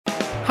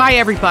Hi,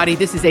 everybody.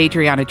 This is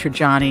Adriana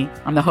Trajani.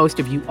 I'm the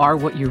host of You Are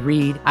What You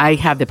Read. I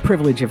have the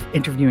privilege of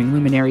interviewing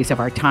luminaries of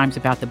our times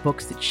about the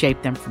books that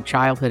shaped them from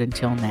childhood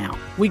until now.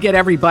 We get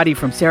everybody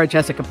from Sarah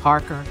Jessica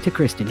Parker to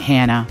Kristen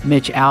Hanna,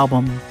 Mitch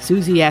Albom,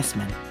 Susie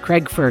Essman,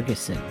 Craig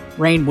Ferguson,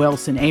 Rainn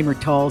Wilson, Amor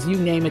Tolls, you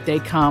name it, they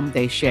come,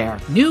 they share.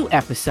 New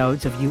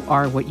episodes of You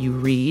Are What You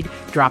Read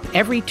drop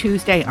every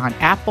Tuesday on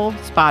Apple,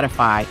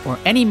 Spotify, or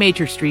any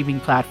major streaming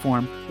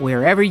platform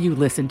wherever you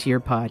listen to your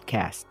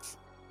podcasts.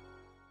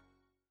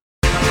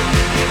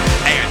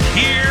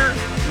 Here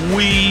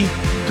we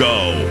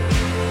go.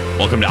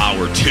 Welcome to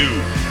hour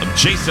 2 of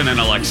Jason and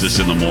Alexis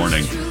in the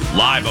morning.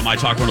 Live on My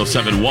Talk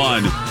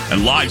 1071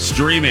 and live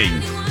streaming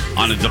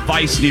on a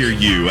device near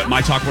you at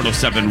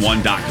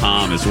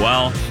MyTalk1071.com as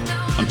well.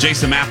 I'm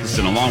Jason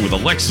Matheson along with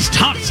Alexis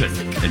Thompson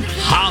and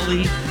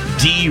Holly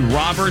D.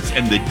 Roberts,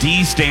 and the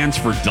D stands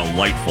for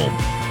delightful.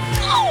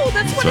 Oh,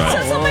 that's what it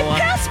says on my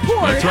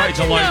passport. That's right,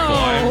 delightful.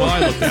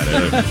 I looked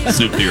at it.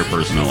 Snooped to your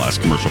person in the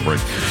last commercial break.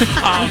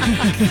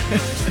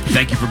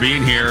 Thank you for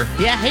being here.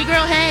 Yeah, hey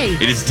girl, hey.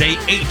 It is day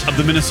 8 of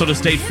the Minnesota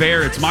State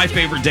Fair. It's my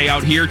favorite day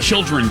out here,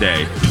 Children's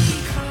Day.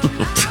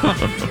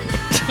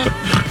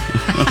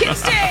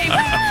 Kids Day.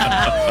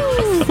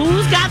 Woo!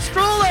 Who's got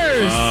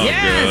strollers? Oh,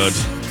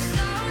 yes. good.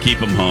 Keep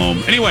them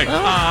home. Anyway.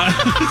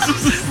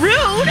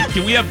 Rude.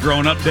 Can we have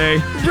grown-up day?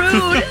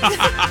 Rude.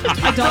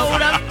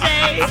 Grown-up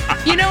day.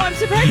 You know, I'm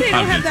surprised they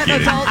don't have that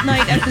kidding. adult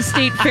night at the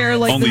state fair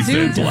like Only the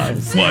zoo Zen's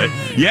does. What?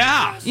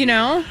 Yeah. You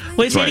know?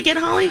 Wait, say right. it again,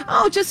 Holly?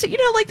 Oh, just, you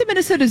know, like the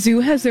Minnesota Zoo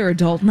has their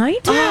adult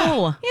night.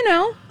 Oh. You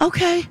know?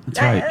 Okay.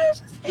 That's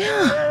right.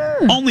 Yeah.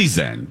 Only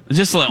Zen.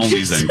 Just let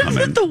Only Zen come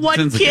in. The one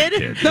Zen's a good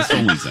kid? Just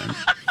Only Zen.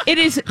 It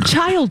is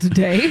Child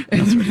Day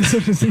at the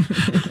Minnesota Zoo.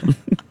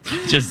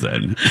 Just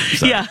Zen.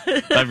 So, Yeah.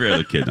 Every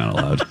other kid not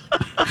allowed.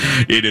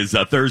 It is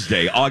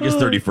Thursday, August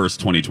 31st,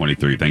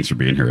 2023. Thanks for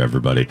being here,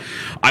 everybody.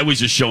 I was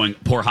just showing,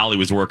 poor Holly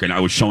was working. I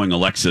was showing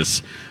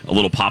Alexis a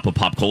little pop of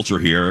pop culture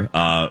here.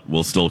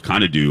 We'll still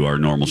kind of do our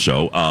normal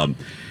show.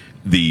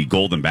 The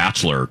Golden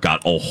Bachelor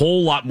got a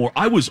whole lot more.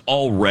 I was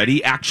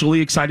already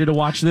actually excited to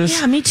watch this.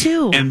 Yeah, me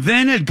too. And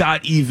then it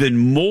got even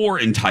more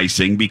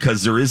enticing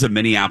because there is a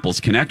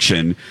Minneapolis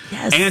connection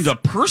and a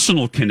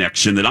personal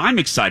connection that I'm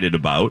excited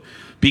about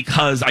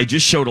because I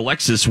just showed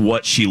Alexis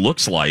what she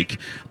looks like.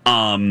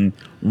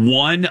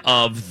 One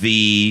of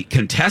the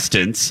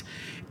contestants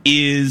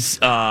is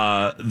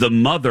the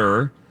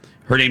mother.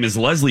 Her name is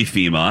Leslie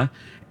Fema,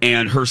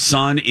 and her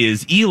son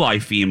is Eli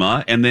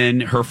Fema, and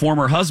then her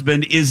former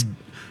husband is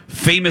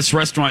famous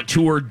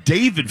restaurateur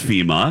David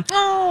Fema.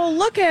 Oh,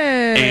 look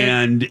at it.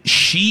 And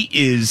she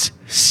is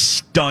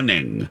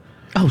stunning.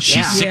 Oh,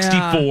 she's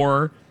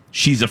 64.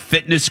 She's a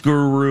fitness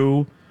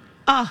guru.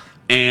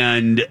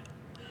 And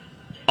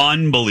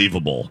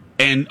unbelievable.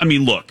 And I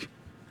mean, look.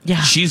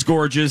 Yeah. She's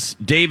gorgeous.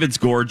 David's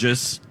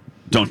gorgeous.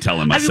 Don't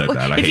tell him I said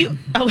that. I hate him.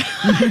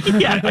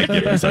 Yeah. I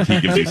give him he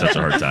gives me such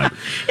a hard time.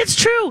 It's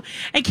true.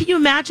 And can you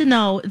imagine,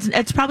 though,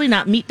 it's probably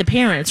not Meet the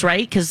Parents,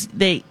 right? Because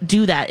they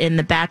do that in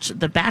The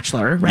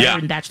Bachelor, right? Yeah. Or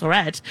in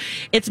Bachelorette.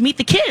 It's Meet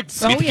the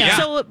Kids. Oh, yeah.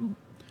 So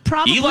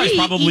probably Eli's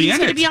probably he's in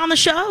going to it. be on the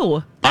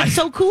show. That's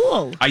so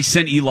cool. I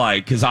sent Eli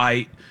because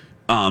I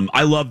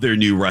love their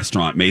new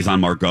restaurant,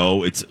 Maison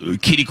Margot. It's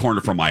kitty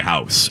corner from my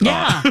house.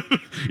 Yeah.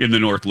 In the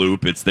North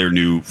Loop. It's their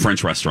new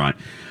French restaurant.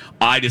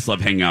 I just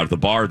love hanging out at the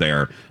bar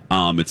there.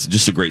 It's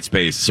just a great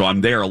space. So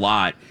I'm there a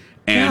lot.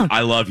 And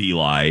I love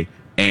Eli.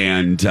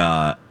 And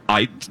I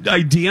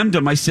DM'd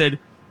him. I said,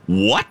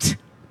 what?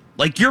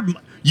 Like,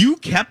 you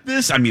kept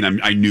this? I mean,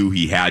 I knew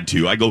he had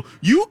to. I go,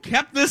 you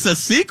kept this a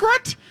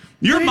secret?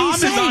 Your mom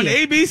is on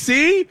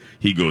ABC?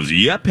 He goes,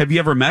 yep. Have you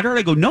ever met her?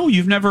 I go, no,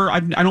 you've never. I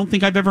don't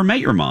think I've ever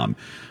met your mom.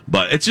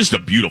 But it's just a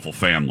beautiful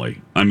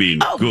family. I mean,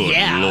 good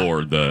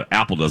Lord. The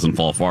apple doesn't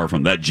fall far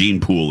from that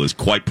gene pool is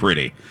quite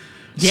pretty.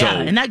 Yeah, So,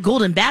 and that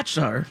Golden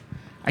Bachelor.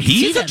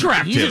 he's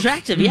attractive. He's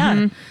attractive,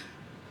 yeah.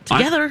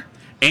 Together.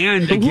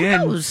 And Who again,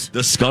 knows? the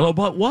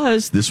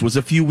scuttlebutt this was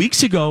a few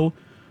weeks ago,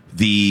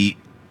 the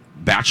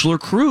Bachelor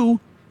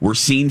crew were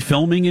seen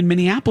filming in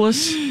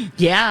Minneapolis.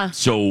 Yeah.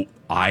 So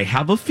I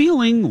have a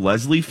feeling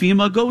Leslie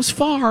Fema goes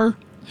far.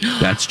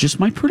 That's just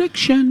my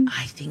prediction.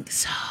 I think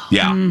so.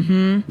 Yeah.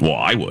 Well,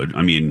 I would.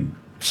 I mean,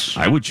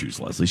 I would choose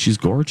Leslie. She's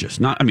gorgeous.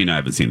 I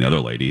haven't seen the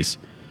other ladies.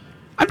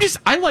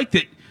 I like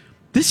that.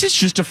 This is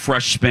just a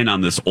fresh spin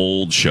on this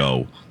old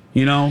show,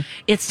 you know?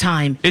 It's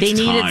time. They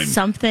needed time.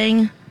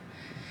 something.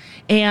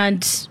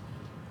 And,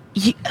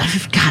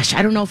 gosh,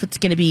 I don't know if it's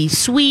going to be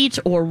sweet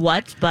or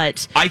what,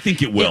 but I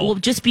think it will. It will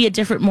just be a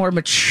different, more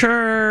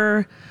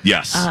mature.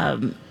 Yes.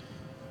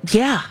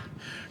 Yeah.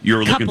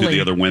 You're looking through coupling.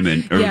 the other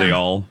women. Are they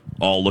all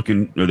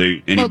looking? Are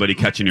they anybody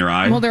catching your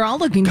eye? Well, they're all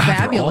looking God,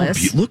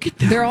 fabulous. look at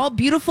them. They're all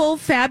beautiful,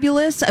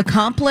 fabulous,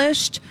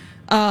 accomplished.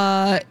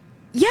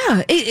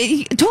 Yeah,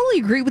 I totally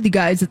agree with you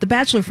guys that the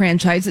Bachelor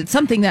franchise, it's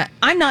something that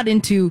I'm not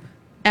into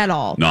at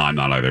all. No, I'm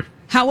not either.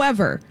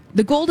 However,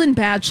 The Golden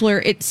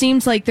Bachelor, it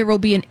seems like there will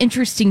be an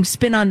interesting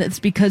spin on this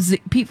because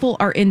people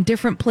are in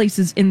different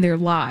places in their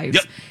lives.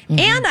 Yep. Mm-hmm.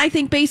 And I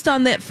think based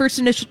on that first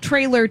initial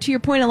trailer, to your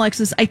point,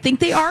 Alexis, I think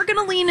they are going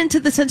to lean into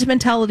the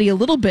sentimentality a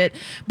little bit.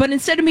 But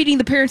instead of meeting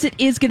the parents, it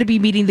is going to be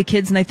meeting the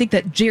kids. And I think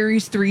that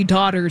Jerry's 3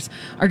 daughters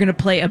are going to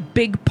play a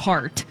big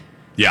part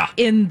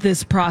in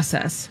this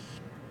process.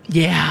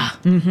 Yeah.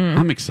 Mm-hmm.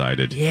 I'm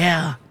excited.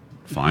 Yeah.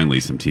 Finally,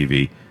 some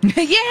TV.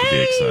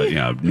 Yay!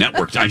 Yeah,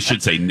 network. I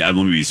should say, let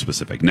me be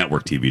specific.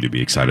 Network TV to be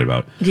excited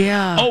about.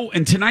 Yeah. Oh,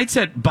 and tonight's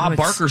that Bob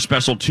Barker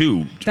special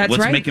too. That's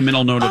Let's right. make a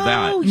mental note of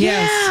that. Oh,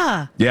 Yes.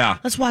 yeah. Yeah.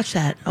 Let's watch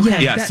that.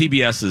 Okay. Yeah,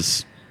 CBS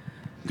is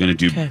going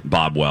to do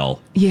Bob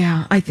well.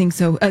 Yeah, I think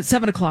so. At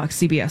 7 o'clock,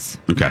 CBS.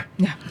 Okay.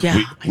 Yeah.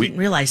 Yeah. I didn't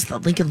realize the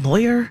Lincoln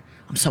Lawyer.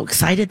 I'm so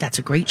excited. That's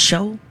a great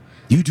show.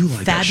 You do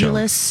like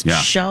Fabulous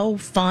that show.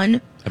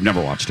 Fun. I've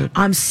never watched it.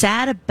 I'm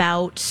sad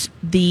about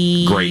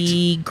the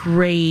Great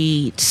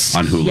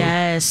on Hulu.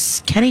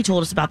 Yes. Kenny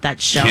told us about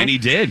that show. Kenny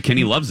did.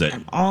 Kenny loves it.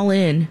 I'm all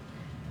in.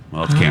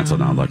 Well, it's canceled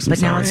now, Lex. I'm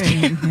But now sorry. it's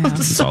canceled.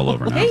 It's all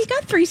over now. Hey, you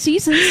got 3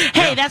 seasons.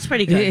 Hey, that's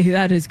pretty good. Yeah,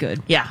 that is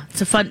good. Yeah,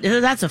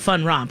 that's a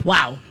fun romp.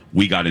 Wow.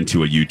 We got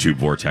into a YouTube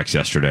vortex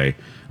yesterday.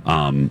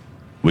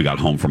 We got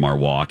home from our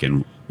walk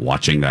and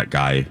watching that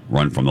guy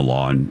run from the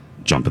law and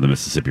jump in the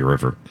Mississippi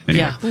River.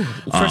 Anyway, Yeah. Ooh,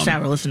 first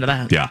hour, listen to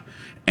that. Yeah.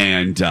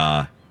 And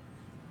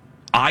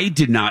I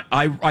did not,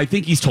 I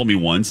think he's told me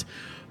once,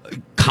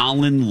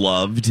 Colin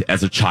loved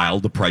as a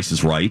child The Price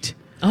is Right.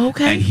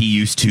 Okay. And he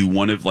used to,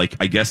 one of, like,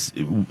 I guess,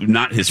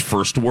 not his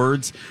first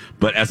words,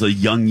 but as a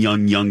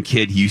young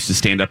kid, he used to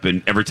stand up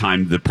and every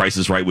time The Price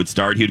is Right would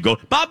start, he would go,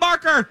 Bob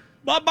Barker!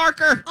 Bob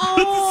Barker!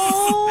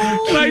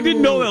 Oh! And I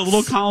didn't know that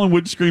little Colin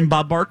would scream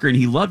Bob Barker, and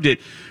he loved it.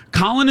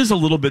 Colin is a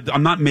little bit,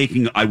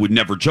 I would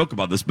never joke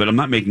about this, but I'm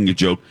not making a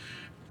joke.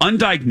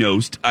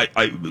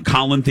 Undiagnosed,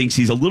 Colin thinks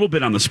he's a little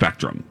bit on the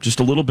spectrum, just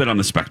a little bit on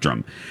the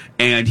spectrum.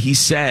 And he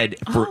said,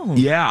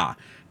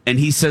 and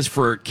he says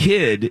for a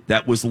kid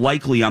that was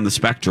likely on the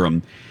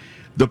spectrum,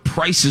 The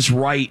Price is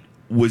Right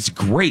was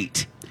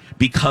great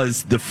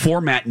because the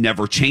format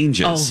never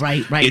changes. Oh,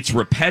 right. It's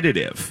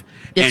repetitive.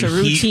 It's And a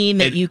routine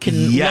that you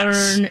can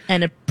learn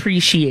and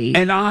appreciate.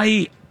 And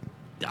I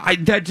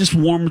that just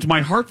warmed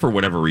my heart for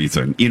whatever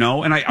reason, you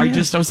know? And I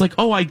was like,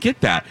 oh, I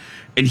get that.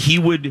 And he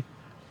would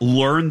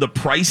learn the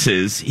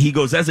prices. He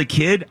goes, as a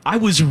kid, I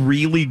was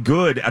really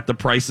good at The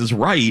Price is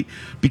Right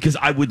because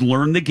I would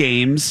learn the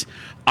games.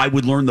 I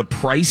would learn the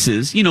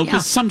prices, you know,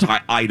 because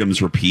sometimes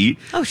items repeat.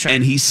 Oh, sure.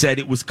 And he said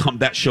it was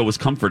that show was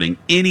comforting.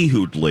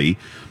 Anywhoodly,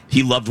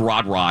 he loved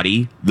Rod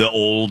Roddy, the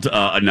old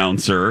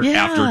announcer,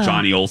 after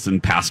Johnny Olsen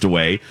passed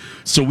away.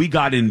 So we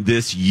got in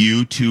this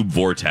YouTube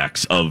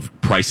vortex of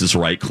Price is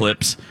Right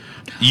clips.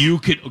 You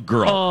could,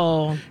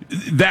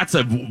 that's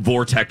a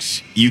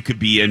vortex you could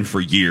be in for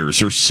years.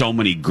 There's so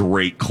many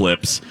great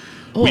clips.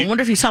 Oh, I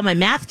wonder if you saw my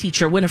math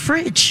teacher win a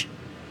fridge.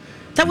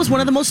 That was one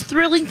of the most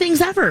thrilling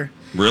things ever.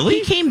 Really?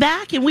 He came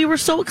back and we were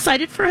so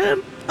excited for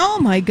him. Oh,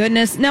 my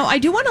goodness. Now, I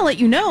do want to let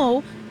you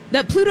know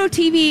that Pluto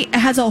TV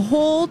has a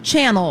whole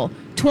channel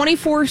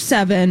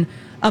 24/7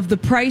 of The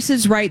Price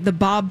is Right, the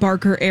Bob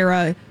Barker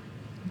era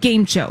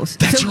game shows.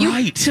 That's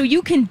right. So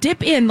you can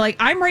dip in. Like,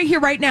 I'm right here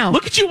right now.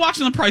 Look at you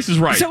watching The Price is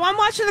Right. So I'm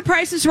watching The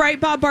Price is Right.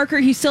 Bob Barker,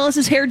 he still has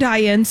his hair dye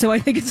in, so I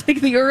think it's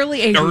like the early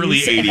 80s. Early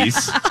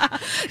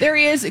 80s. There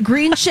he is.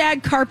 Green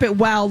shag carpet.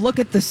 Wow, look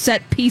at the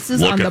set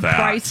pieces Look on at The that.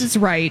 Price is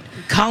Right.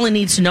 Colin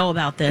needs to know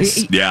about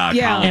this. Yeah.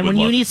 Colin And would when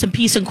you love- need some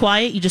peace and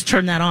quiet, you just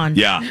turn that on.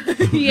 Yeah.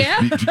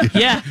 Yeah?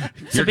 Yeah.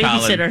 It's a Here,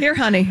 Colin. babysitter. Here,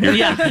 honey.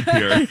 Yeah.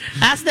 Here.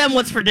 Ask them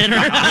what's for dinner.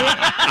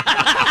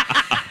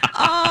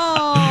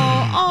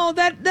 Oh,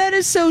 that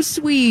is so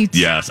sweet.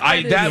 Yes,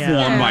 that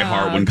warmed my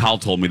heart when Kyle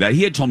told me that.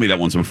 He had told me that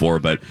once before,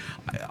 but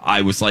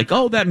I was like,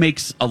 oh, that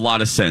makes a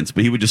lot of sense.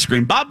 But he would just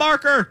scream, Bob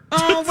Barker!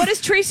 Oh, what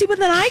is Tracy with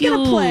an eye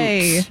going to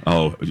play?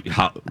 Oh,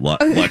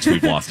 Lex,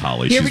 we've lost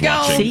Holly. Here She's we go.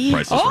 watching See?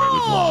 Price is Right.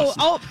 We've lost.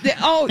 Gosh.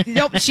 Oh,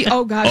 she's it's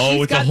a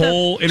got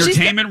whole she's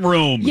entertainment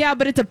room. Yeah,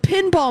 but it's a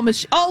pinball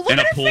machine. Oh, look And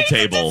at a her pool face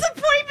table. of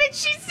disappointment.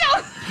 She's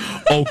so...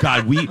 Oh,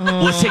 God,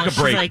 let's take a She's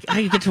break. like,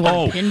 I get to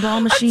watch a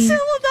pinball machine. Until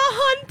the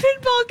Hun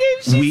pinball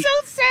game, she's so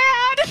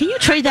sad. Can you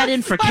trade that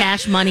in for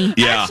cash money?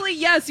 Yeah. Actually,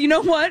 yes. You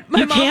know what? My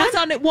You mom can? was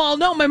on it. Well,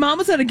 no, my mom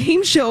was on a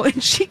game show,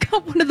 and she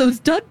got one of those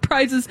dud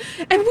prizes,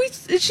 and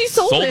she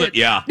sold it.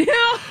 Yeah. Yeah.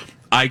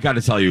 I got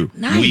to tell you,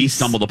 Nice. we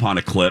stumbled upon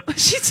a clip.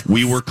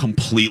 We were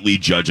completely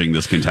judging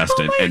this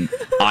contestant, and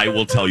I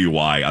will tell you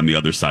why on the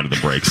other side of the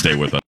break. Stay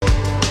with us.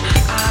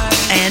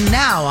 And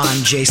now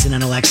on Jason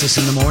and Alexis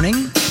in the Morning,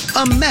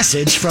 a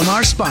message from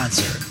our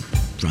sponsor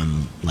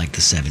from like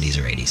the 70s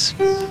or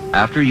 80s.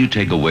 After you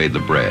take away the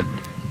bread,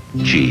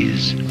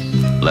 cheese,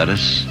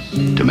 lettuce,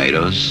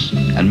 tomatoes,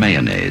 and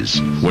mayonnaise,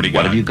 What do you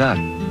got? have you got?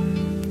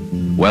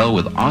 Well,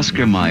 with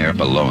Oscar Mayer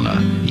Bologna,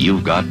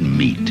 you've got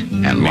meat,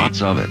 and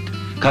lots of it.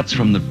 Cuts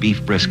from the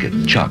beef brisket,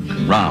 chuck,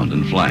 round,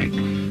 and flank.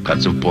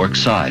 Cuts of pork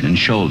side and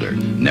shoulder,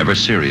 never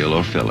cereal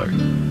or filler.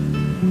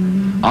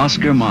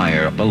 Oscar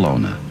Mayer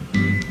Bologna.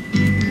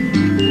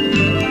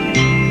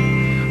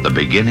 The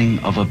beginning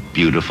of a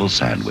beautiful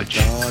sandwich.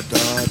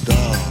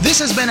 This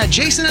has been a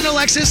Jason and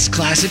Alexis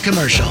classic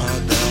commercial.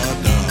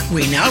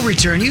 We now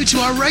return you to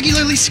our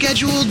regularly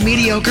scheduled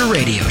mediocre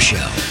radio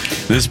show.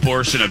 This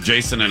portion of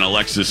Jason and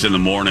Alexis in the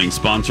Morning,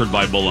 sponsored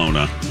by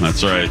Bologna.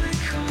 That's right.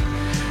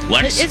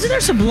 Isn't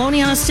there some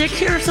bologna on a stick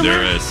here somewhere?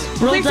 There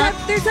is. Rolled up?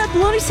 There's that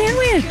bologna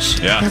sandwich.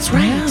 Yeah. That's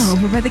right. Wow,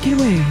 over by the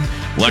Kidway.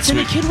 It's in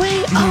the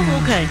Kidway?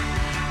 Oh, okay.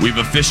 We've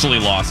officially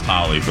lost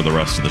Holly for the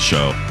rest of the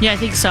show. Yeah, I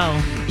think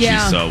so.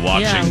 Yeah. She's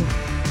watching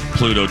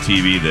Pluto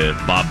TV, the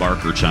Bob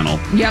Barker channel.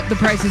 Yep, The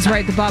Price is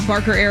Right, the Bob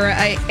Barker era.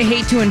 I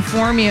hate to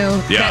inform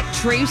you that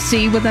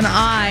Tracy, with an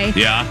I,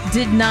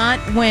 did not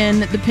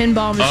win the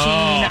pinball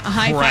machine,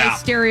 hi-fi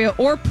stereo,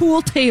 or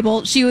pool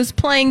table. She was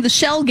playing the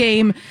shell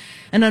game,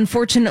 and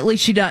unfortunately,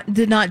 she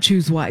did not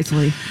choose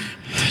wisely.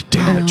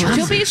 Damn it,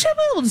 She'll be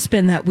able to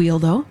spin that wheel,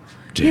 though.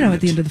 Damn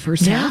at the end of the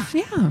first half.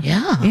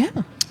 Yeah.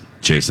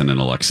 Jason and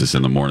Alexis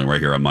in the Morning,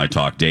 right here on My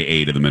Talk, day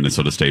 8 of the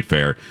Minnesota State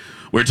Fair.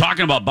 We're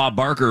talking about Bob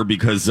Barker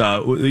because,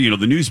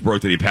 the news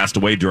broke that he passed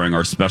away during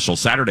our special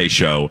Saturday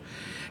show.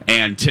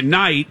 And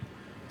tonight,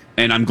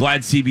 and I'm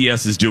glad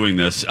CBS is doing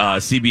this,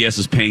 CBS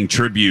is paying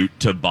tribute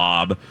to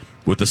Bob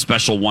with a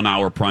special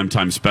 1-hour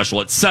primetime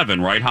special at 7,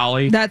 right,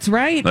 Holly? That's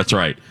right. That's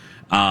right.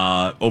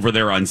 Over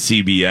there on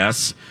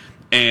CBS.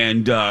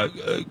 And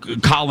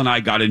Kyle and I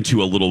got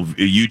into a little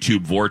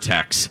YouTube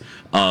vortex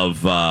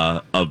of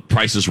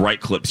Price is Right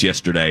clips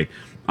yesterday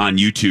on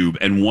YouTube.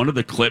 And one of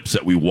the clips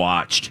that we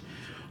watched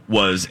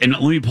was, and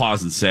let me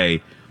pause and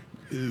say,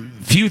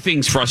 few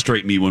things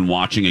frustrate me when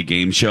watching a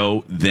game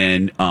show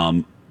than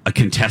a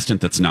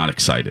contestant that's not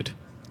excited.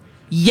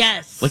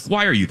 Yes. Like,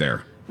 why are you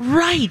there?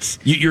 Right.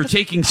 You're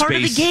taking part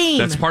space. Of the game.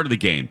 That's part of the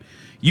game.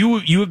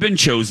 You have been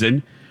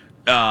chosen.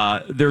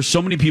 There's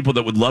so many people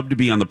that would love to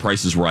be on The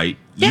Price is Right.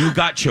 Yeah. You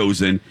got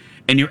chosen,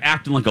 and you're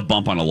acting like a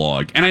bump on a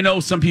log. And I know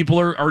some people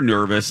are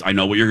nervous. I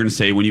know what you're going to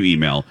say when you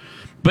email.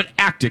 But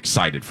act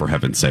excited, for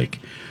heaven's sake.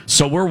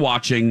 So we're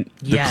watching.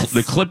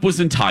 The clip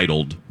was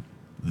entitled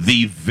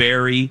The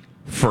Very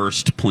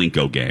First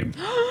Plinko Game.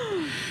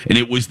 And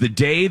it was the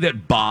day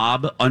that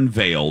Bob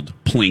unveiled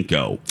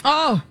Plinko.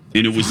 Oh.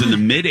 And it was in the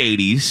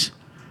mid-'80s.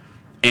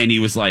 And he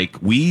was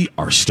like, we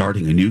are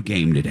starting a new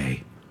game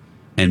today.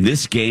 And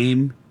this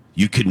game,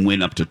 you can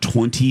win up to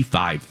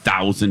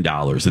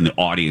 $25,000. And the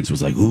audience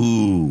was like,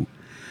 ooh.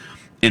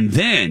 And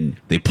then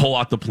they pull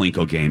out the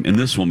Plinko game. And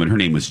this woman, her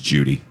name was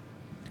Judy.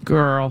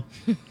 Girl.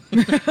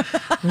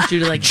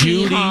 Judy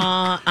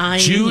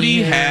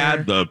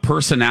had the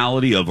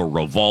personality of a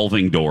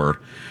revolving door.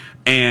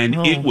 And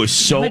it was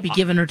so... You might be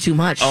giving her too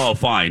much. Oh,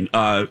 fine.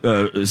 A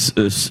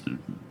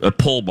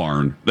pole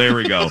barn. There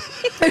we go.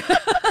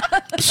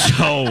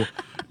 So...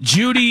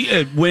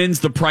 Judy wins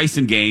the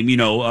pricing game,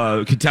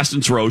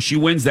 contestants row. She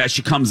wins that.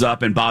 She comes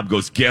up and Bob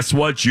goes, guess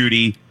what,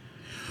 Judy?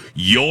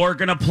 You're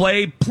going to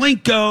play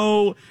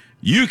Plinko.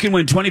 You can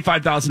win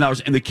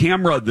 $25,000. And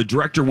the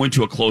director went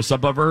to a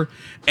close-up of her.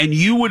 And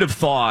you would have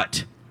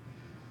thought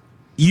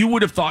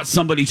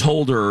somebody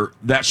told her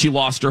that she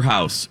lost her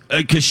house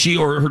because she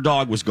or her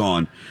dog was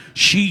gone.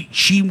 She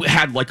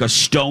had like a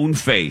stone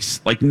face,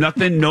 like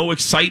nothing, no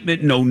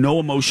excitement, no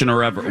emotion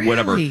or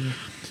whatever.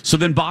 So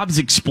then Bob's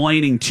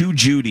explaining to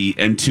Judy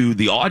and to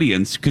the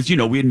audience, because,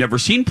 we had never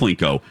seen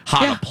Plinko,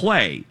 how to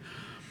play.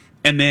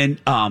 And then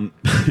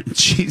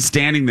she's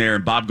standing there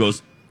and Bob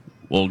goes,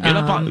 well, get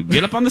up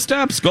on the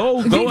steps. Go.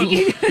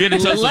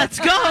 Let's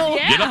go.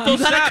 Get up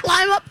those steps. Gotta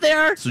climb up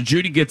there. So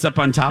Judy gets up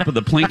on top of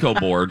the Plinko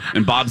board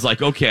and Bob's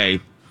like,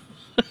 okay.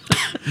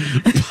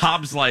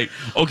 Bob's like,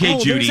 okay,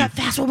 Judy. There's that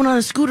fast woman on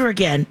a scooter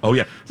again. Oh,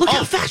 yeah. Look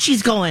how fast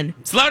she's going.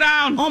 Slow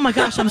down. Oh, my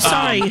gosh. I'm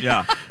sorry.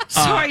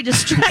 Sorry,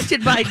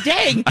 distracted by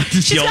dang.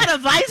 She's got a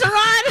visor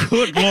on.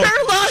 Good and Lord.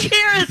 her long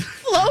hair is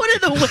flowing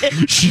in the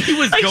wind. She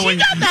was going.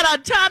 She got that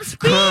on top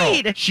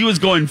speed. Girl, she was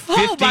going 50,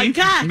 oh my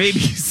gosh. maybe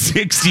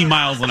 60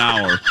 miles an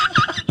hour.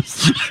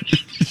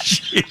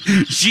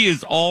 She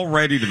is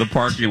already to the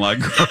parking lot,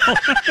 girl.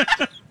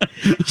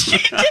 She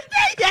did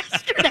that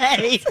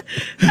yesterday.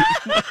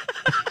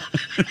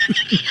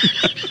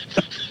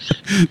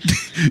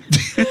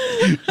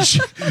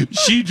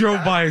 she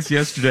drove by us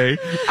yesterday.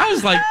 I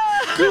was like,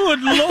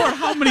 good Lord,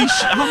 how many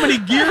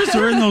gears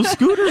are in those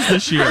scooters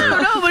this year? I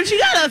don't know, but she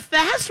got a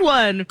fast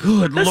one.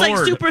 Good Lord. It's like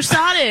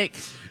supersonic.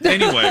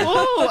 Anyway.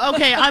 Oh,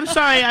 okay. I'm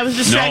sorry. I was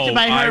distracted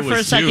by her for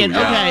a second. Too,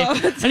 yeah.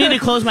 Okay. I need to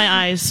close my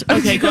eyes.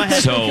 Okay, go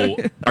ahead. So,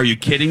 are you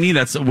kidding me?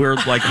 We're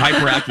like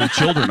hyperactive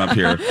children up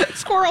here.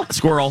 Squirrel.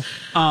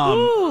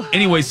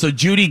 Anyway, so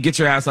Judy gets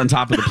her ass on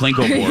top of the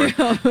Plinko board.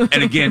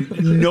 And again,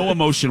 no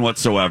emotion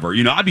whatsoever.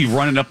 I'd be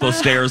running up those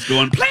stairs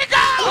going, Plinko!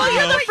 Oh,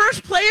 you're the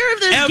first player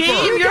of this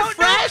game. You're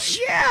fresh.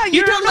 Yeah,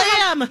 you're a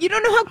lamb. You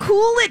don't know how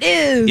cool it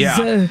is.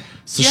 Yeah.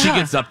 So she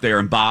gets up there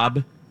and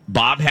Bob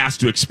Bob has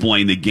to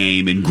explain the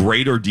game in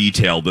greater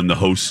detail than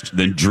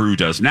Drew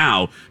does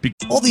now.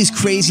 All these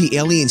crazy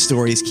alien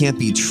stories can't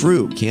be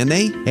true, can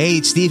they? Hey,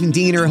 it's Stephen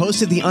Diener,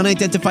 host of the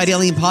Unidentified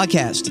Alien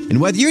Podcast.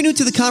 And whether you're new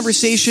to the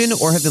conversation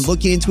or have been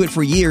looking into it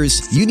for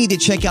years, you need to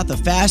check out the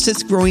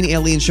fastest growing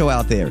alien show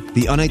out there,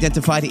 the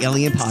Unidentified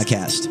Alien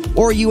Podcast,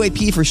 or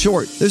UAP for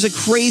short. There's a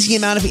crazy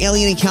amount of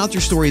alien encounter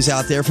stories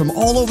out there from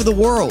all over the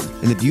world.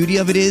 And the beauty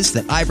of it is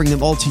that I bring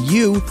them all to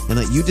you and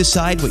let you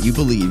decide what you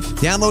believe.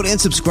 Download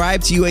and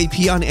subscribe to UAP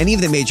on any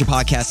of the major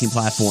podcasting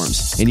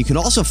platforms. And you can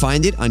also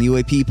find it on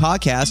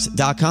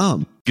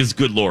UAPpodcast.com. Because,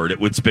 good Lord,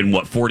 it's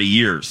been, 40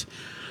 years.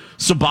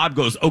 So Bob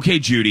goes, okay,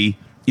 Judy,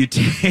 you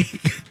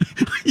take...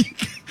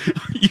 You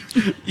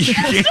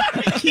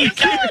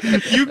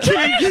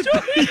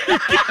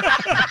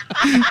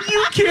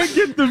can't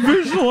get the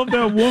visual of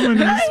that woman in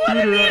the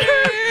scooter.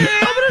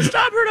 I'm going to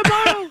stop her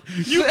tomorrow.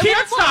 You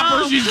can't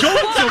stop her. She's going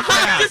so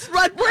fast.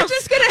 We're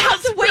just going to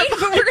have to wait, but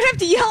we're going to have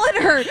to yell at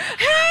her.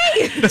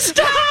 Hey,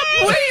 stop!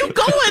 Where are you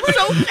going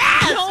so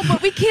fast? No,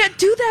 but we can't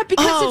do that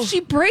because if she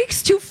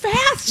brakes too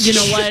fast, you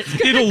know what?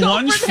 It'll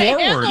lunge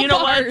forward. You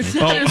know what?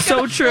 That is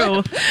so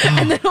true.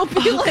 And then it'll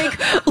be like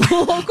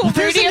local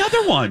There's radio.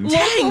 another one.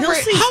 Dang, How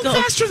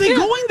fast are they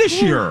going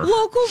this year?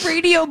 Local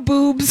radio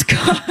boobs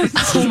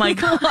caused. Oh my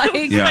God.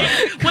 Like, Yeah.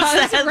 What's the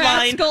caused a headline?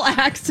 rascal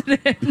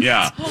accident.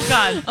 Yeah. Oh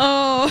God.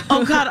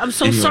 Oh God, I'm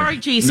so sorry,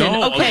 Jason.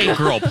 No, okay,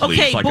 girl, please.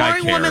 Okay, Like, I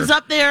boring care. woman's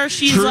up there.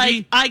 She's Trudy?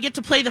 like, I get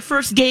to play the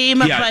first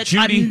game, Yeah, but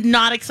Judy. I'm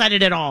not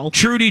excited at all.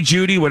 Trudy,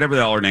 Judy, whatever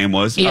the hell her name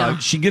was, Yeah.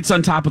 she gets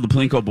on top of the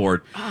Plinko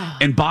board,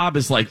 and Bob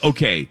is like,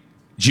 okay,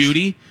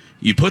 Judy,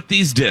 you put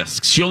these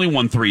discs. She only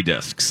won 3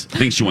 discs. I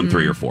think she won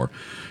 3 or 4.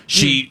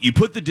 You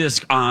put the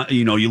disc on,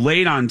 you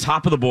lay it on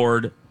top of the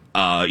board,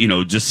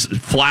 just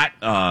flat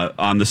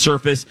on the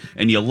surface,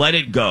 and you let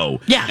it go.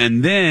 Yeah.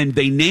 And then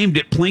they named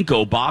it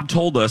Plinko. Bob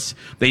told us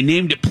they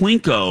named it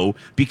Plinko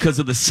because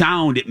of the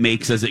sound it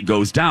makes as it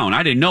goes down.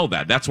 I didn't know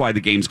that. That's why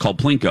the game's called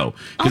Plinko.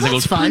 Because it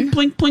goes fun.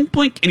 plink, plink,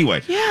 plink, plink.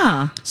 Anyway.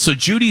 Yeah. So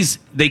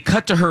they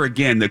cut to her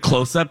again, the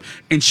close-up,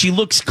 and she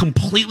looks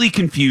completely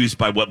confused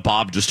by what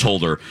Bob just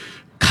told her.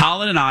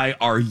 Colin and I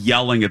are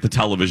yelling at the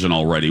television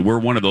already. We're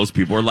one of those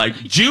people. We're like,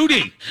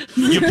 Judy,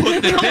 you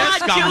put the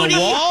disc on Judy. the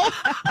wall,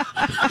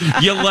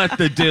 you let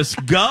the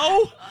disc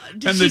go,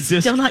 Did she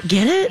still not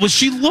get it? Well,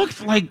 she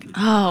looked like,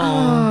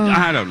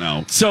 I don't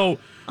know. So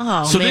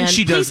man. then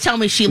she does. Please tell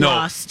me she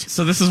lost.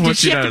 So this is what Did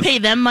she have does. to pay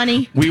them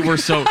money? We were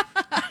so.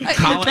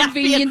 Colin,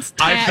 Convenience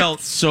I tax. felt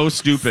so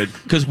stupid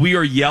because we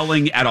are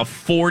yelling at a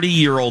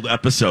 40-year-old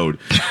episode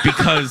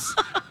because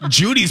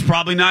Judy's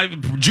probably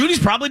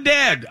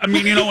dead. I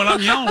mean, when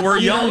I'm yelling, we're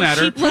yelling at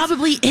her. She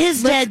probably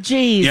is dead,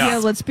 Jace. Yeah. Yeah,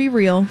 let's be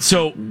real.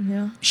 So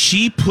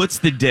she puts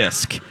the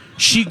disc.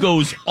 She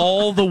goes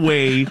all the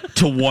way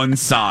to one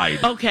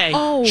side. Okay.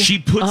 Oh. She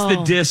puts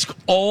the disc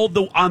all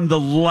the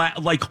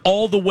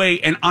way,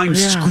 and I'm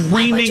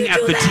screaming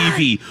at the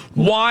TV.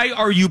 Why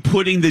are you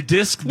putting the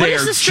disc there, What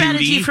is the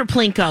strategy Judy? for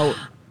Plinko?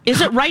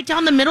 Is it right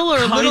down the middle or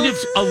a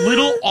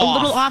little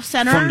off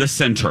center? from the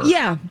center?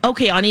 Yeah.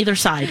 Okay, on either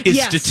side. Is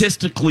Yes.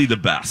 statistically the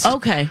best.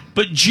 Okay.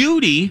 But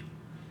Judy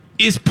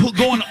is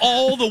going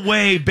all the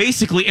way,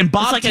 basically, and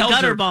Bob It's like a tells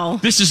gutter her, ball.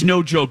 this is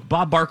no joke.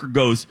 Bob Barker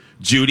goes,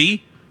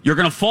 Judy, you're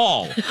going to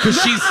fall.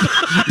 Because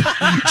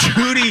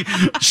Judy,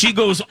 she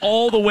goes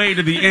all the way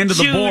to the end of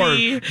the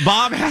Judy. board.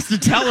 Bob has to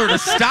tell her to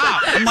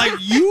stop. I'm like,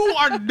 you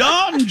are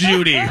dumb,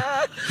 Judy.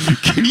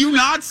 Can you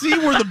not see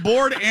where the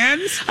board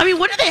ends? I mean,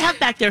 what do they have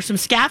back there? Some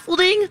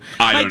scaffolding?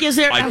 Is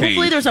there?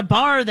 Hopefully there's a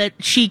bar that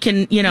she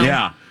can,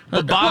 Yeah.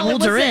 But Bob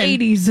holds her in.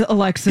 The 80s,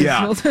 Alexis.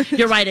 Yeah.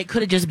 You're right. It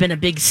could have just been a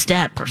big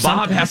step or something.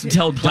 Bob has to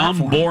tell dumb,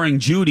 boring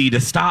Judy to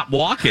stop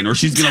walking or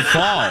she's going to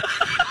fall.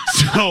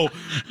 So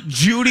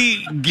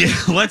Judy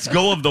lets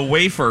go of the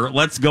wafer,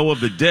 lets go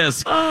of the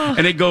disc,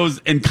 and it goes,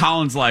 and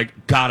Colin's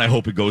like, God, I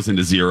hope it goes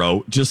into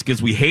 0 just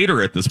because we hate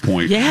her at this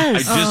point.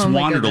 Yes. I just Oh, my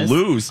want her to goodness.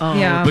 lose.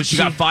 Yeah. But she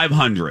got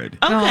 500.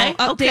 Okay.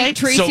 Update Okay.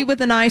 Tracy So-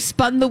 with an eye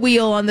spun the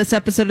wheel on this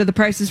episode of The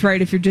Price is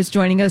Right if you're just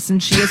joining us,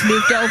 and she has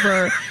moved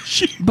over.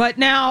 But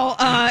now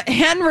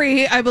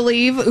Henry, I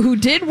believe, who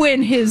did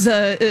win his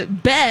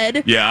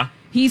bed. Yeah.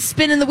 He's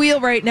spinning the wheel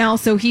right now,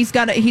 so he's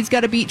got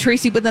to beat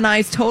Tracy with an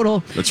eyes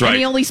total. That's right. And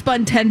he only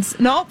spun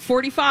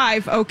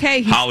 45.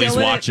 Okay, he's Holly's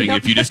still in it. watching. Yep.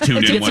 If you just tuned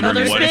in Gets wondering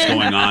another what is spin.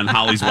 going on,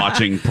 Holly's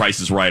watching Price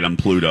is Right on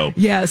Pluto.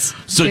 Yes.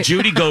 So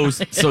Judy puts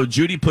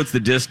the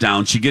disc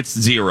down. She gets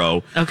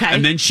 0. Okay.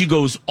 And then she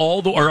goes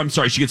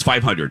she gets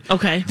 500.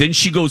 Okay. Then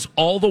she goes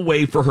all the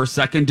way for her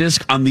second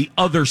disc on the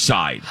other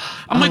side.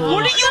 I'm like,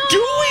 what are you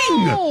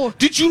doing? no.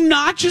 Did you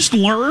not just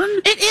learn?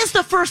 It is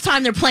the first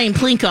time they're playing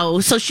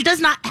Plinko, so she does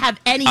not have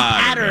any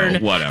I don't know,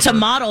 pattern whatever. to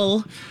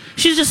model.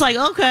 She's just like,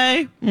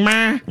 okay,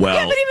 meh. Well,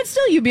 Yeah, but even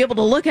still, you'd be able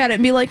to look at it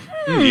and be like,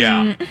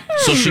 yeah.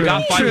 So she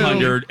got True.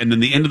 500, and then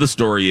the end of the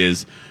story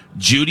is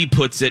Judy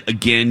puts it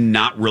again,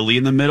 not really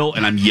in the middle,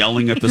 and I'm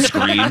yelling at the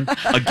screen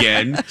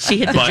again. She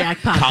hit the but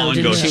jackpot, though, Colin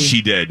didn't goes, she?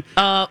 she did.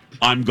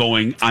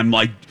 I'm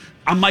like,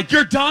 I'm like,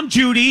 you're dumb,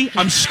 Judy.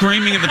 I'm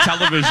screaming at the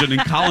television,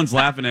 and Colin's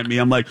laughing at me.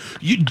 I'm like,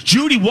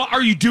 Judy, what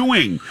are you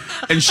doing?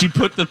 And she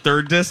put the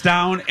third disc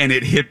down, and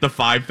it hit the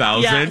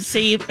 5,000. Yeah,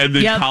 see, and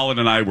then Colin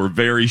and I were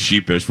very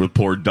sheepish with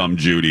poor dumb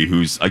Judy,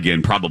 who's,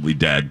 again, probably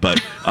dead.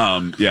 But,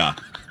 yeah.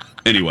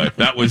 Anyway,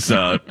 that was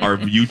our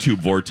YouTube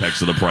vortex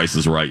of The Price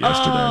is Right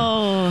yesterday.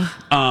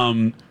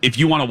 Oh. If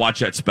you want to watch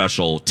that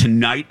special,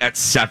 tonight at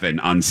 7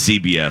 on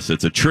CBS,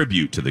 it's a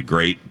tribute to the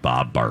great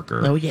Bob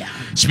Barker. Oh, yeah.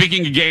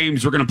 Speaking of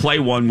games, we're going to play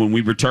one when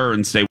we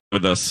return. Stay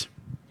with us.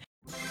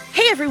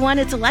 Hey everyone,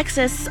 it's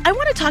Alexis. I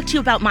want to talk to you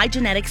about My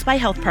Genetics by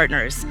Health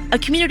Partners, a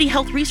community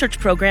health research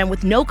program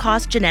with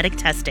no-cost genetic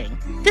testing.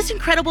 This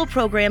incredible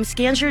program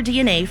scans your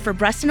DNA for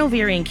breast and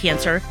ovarian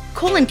cancer,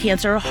 colon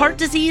cancer, heart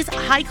disease,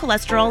 high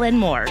cholesterol, and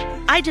more.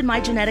 I did My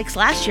Genetics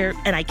last year,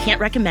 and I can't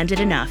recommend it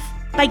enough.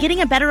 By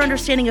getting a better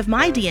understanding of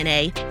my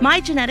DNA,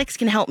 My Genetics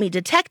can help me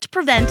detect,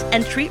 prevent,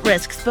 and treat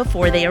risks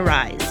before they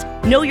arise.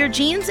 Know your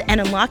genes and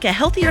unlock a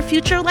healthier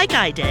future like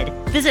I did.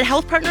 Visit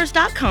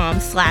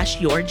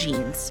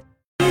healthpartners.com/yourgenes.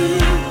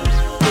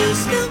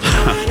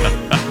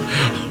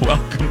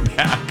 Welcome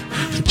back.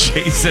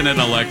 Jason and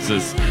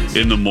Alexis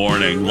in the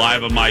morning.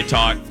 Live on My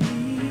Talk.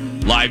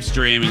 Live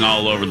streaming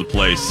all over the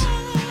place.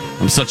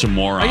 I'm such a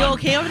moron. Are you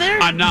okay over there?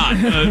 I'm not.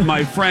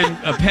 My friend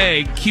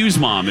Peg, Q's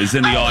mom, is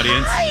in the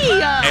audience.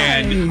 Hi.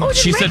 And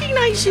she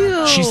recognize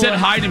you. She said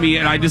hi to me,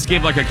 and I just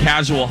gave like a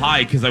casual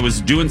hi because I was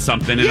doing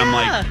something. And I'm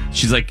like,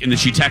 she's like, and then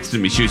she texted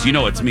me. She goes, you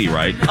know it's me,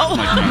 right? Oh. I'm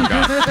like, oh,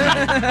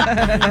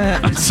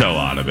 God. I'm so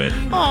out of it.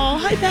 Oh,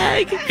 hi,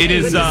 Peg. It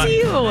is, Good to see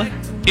you.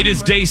 It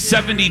is day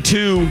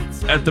 72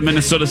 at the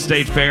Minnesota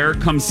State Fair.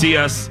 Come see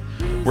us.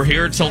 We're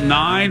here till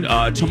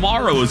 9.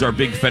 Tomorrow is our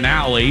big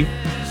finale.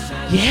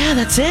 Yeah,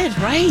 that's it,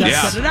 right?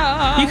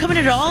 Yeah. You coming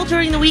at all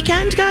during the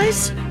weekend,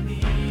 guys?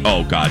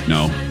 Oh, God,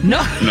 no.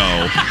 No.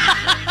 No.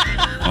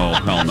 Oh,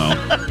 hell no.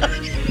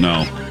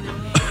 No.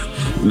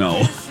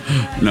 No.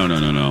 No, no,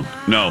 no, no.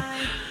 No.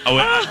 Oh,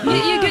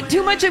 You get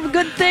too much of a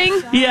good thing.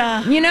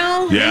 Yeah. You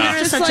know? Yeah. It's There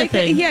is just such a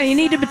thing. Yeah, you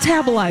need to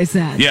metabolize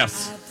that.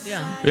 yes.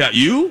 Yeah. Yeah,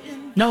 you?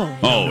 No.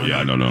 Oh,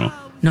 yeah, no, no, no.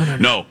 No.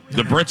 No,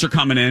 the Brits are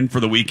coming in for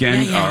the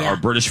weekend. Yeah. Our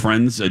British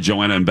friends,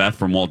 Joanna and Beth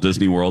from Walt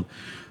Disney World.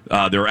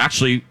 They're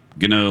actually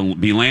going to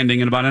be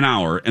landing in about an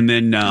hour. And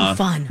then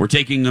fun. We're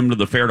taking them to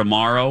the fair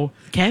tomorrow.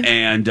 Okay.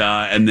 And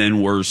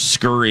then we're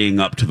scurrying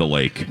up to the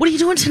lake. What are you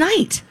doing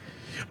tonight?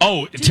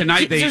 Oh,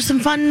 tonight There's some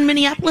fun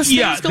Minneapolis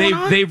things going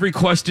on? they've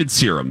requested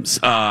serums.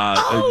 They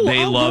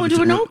going to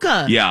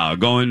Anoka. Yeah,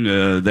 going.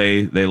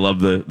 They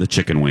love the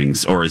chicken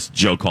wings, or as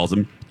Joe calls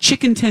them,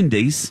 chicken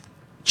tendies.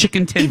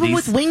 Chicken tendies. Even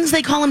with wings,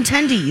 they call them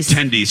tendies.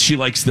 Tendies. She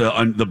likes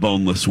the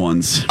boneless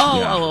ones. Okay. She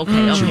Okay,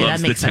 loves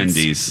that makes the sense.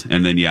 tendies.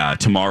 And then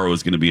tomorrow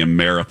is going to be a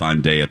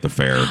marathon day at the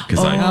fair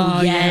because I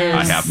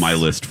have my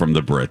list from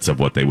the Brits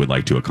of what they would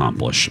like to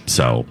accomplish.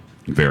 So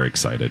very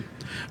excited.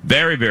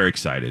 Very, very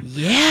excited.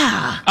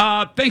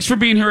 Yeah. Thanks for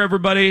being here,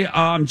 everybody.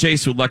 I'm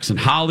Jason with Lex and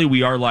Holly.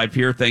 We are live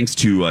here. Thanks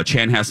to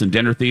Chanhassen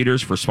Dinner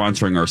Theaters for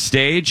sponsoring our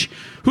stage.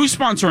 Who's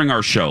sponsoring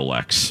our show,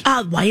 Lex?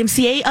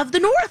 YMCA of the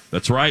North.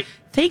 That's right.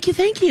 Thank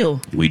you.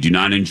 We do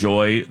not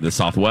enjoy the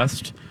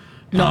Southwest,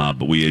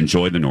 but we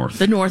enjoy the North.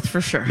 The North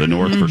for sure. The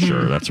North for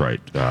sure. That's right.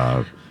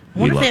 I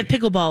wonder if they have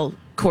pickleball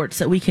courts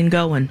that we can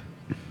go and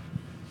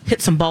hit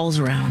some balls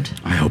around.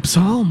 I hope so.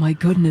 Oh my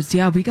goodness!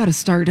 Yeah, we got to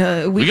start.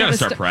 We got to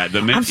start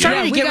practicing. I'm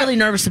starting to get really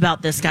nervous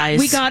about this, guys.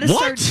 We got to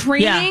start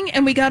training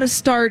and we got to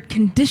start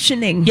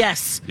conditioning.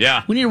 Yes.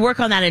 Yeah. We need to work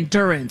on that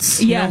endurance.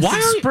 Yes. Why are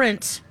you-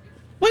 sprint?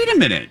 Wait a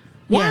minute.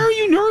 Why Yeah. are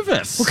you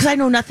nervous? Well, because I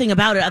know nothing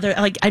about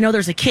it. I know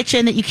there's a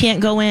kitchen that you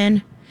can't go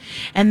in,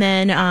 and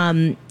then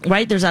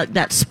there's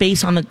that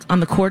space on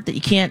the court that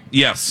you can't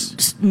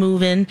Yes.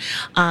 move in,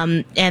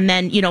 and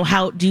then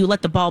how do you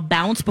let the ball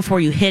bounce before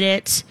you hit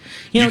it?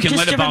 You know, can just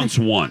let it different- bounce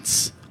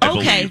once. I Okay.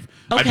 believe.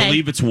 I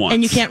believe it's once.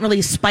 And you can't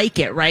really spike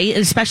it, right?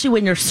 And especially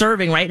when you're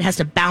serving, right? It has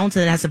to bounce,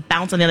 and then it has to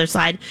bounce on the other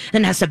side,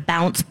 then it has to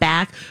bounce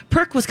back.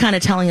 Perk was kind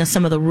of telling us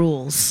some of the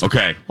rules.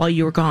 Okay. While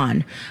you were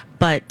gone.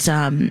 But,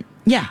 I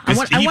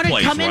want to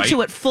plays, come right?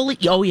 into it fully.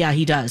 Oh, yeah,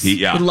 he does.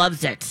 He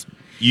loves it.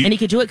 And he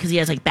could do it because he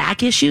has,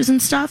 back issues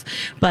and stuff,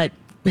 but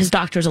his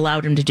doctors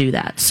allowed him to do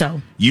that,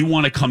 so. You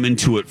want to come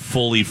into it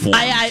fully formed.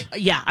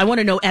 I want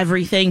to know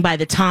everything by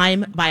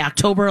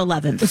October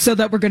 11th. So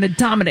that we're going to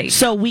dominate.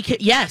 So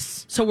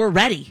so we're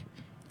ready.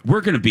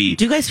 We're going to be...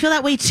 Do you guys feel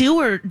that way too,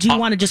 or do you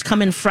want to just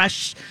come in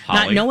fresh,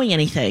 not Holly. knowing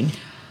anything?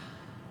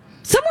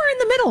 Somewhere in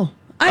the middle.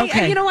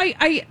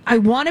 I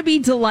want to be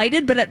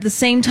delighted, but at the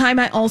same time,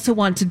 I also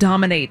want to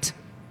dominate.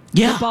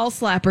 Yeah. The ball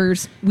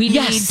slappers, we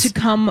need to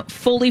come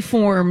fully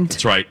formed.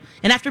 That's right.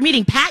 And after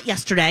meeting Pat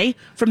yesterday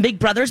from Big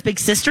Brothers Big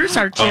Sisters,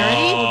 our charity.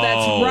 Oh,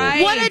 that's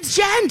right. What a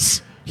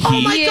gent. Oh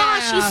my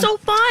gosh, he's so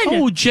fun.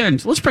 Oh, Jen.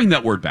 Let's bring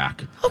that word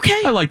back.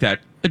 Okay. I like that.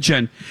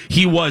 Jen.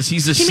 He's a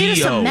CEO. He made us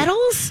some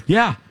medals?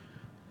 Yeah.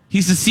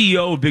 He's the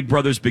CEO of Big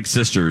Brothers Big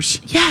Sisters.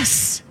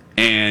 Yes.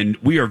 And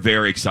we are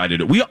very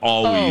excited. We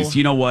always,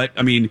 you know what?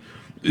 I mean,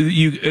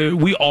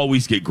 we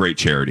always get great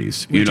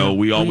charities.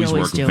 We always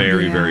work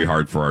very, very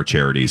hard for our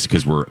charities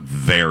because we're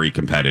very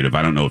competitive.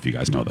 I don't know if you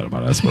guys know that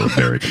about us, but we're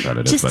very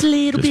competitive. Just a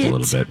little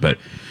bit. But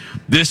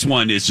this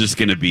one is just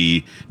going to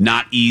be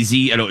not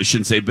easy. I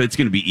shouldn't say, but it's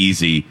going to be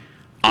easy.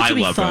 I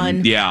love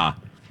them. Yeah.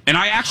 And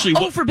I actually...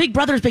 for Big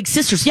Brothers, Big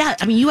Sisters. Yeah,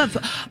 I mean, you have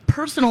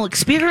personal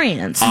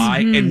experience.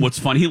 And what's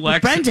funny,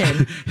 Lex... With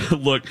Brendan.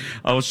 Look,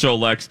 I will show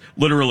Lex.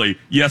 Literally,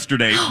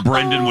 yesterday,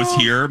 Brendan was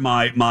here. We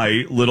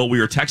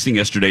were texting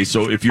yesterday.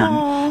 So if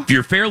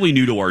you're fairly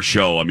new to our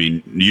show, I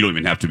mean, you don't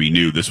even have to be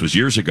new. This was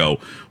years ago.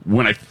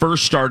 When I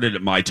first started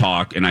at My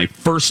Talk and I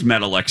first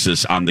met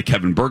Alexis on the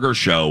Kevin Berger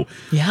show,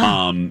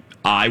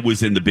 I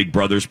was in the Big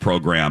Brothers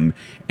program,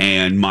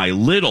 and my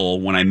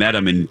little, when I met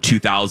him in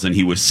 2000,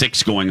 he was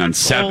 6 going on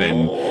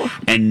 7,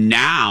 and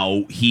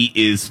now he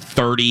is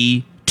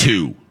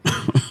 32.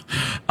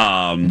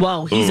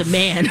 Whoa, he's a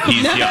man.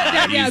 He's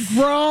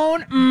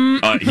grown.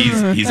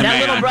 He's a man. That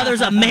little brother's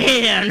a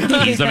man.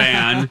 He's a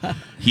man.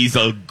 He's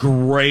a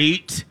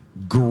great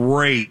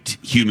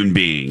human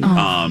being.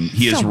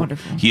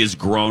 Wonderful. He has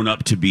grown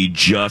up to be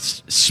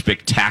just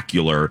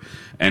spectacular,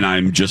 and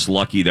I'm just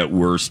lucky that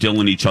we're still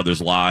in each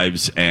other's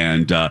lives.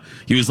 And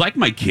he was like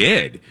my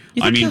kid.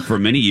 For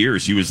many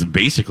years he was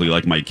basically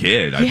like my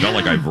kid. I felt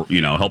like I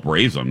helped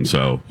raise him.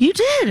 So you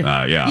did.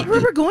 Yeah. You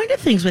remember going to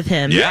things with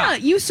him. Yeah,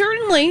 you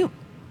certainly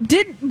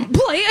did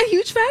play a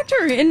huge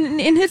factor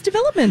in his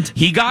development.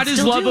 He got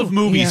his love of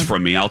movies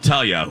from me, I'll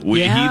tell you.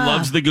 He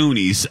loves the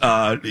Goonies.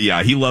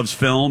 He loves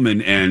film,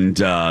 and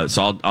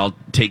so I'll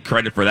take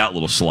credit for that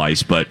little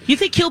slice. But you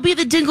think he'll be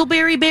the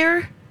Dingleberry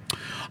Bear?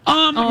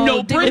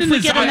 No, Brendan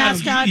is.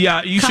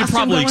 You should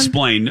probably going?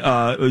 explain.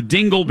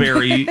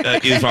 Dingleberry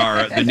is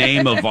the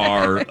name of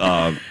our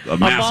mascot.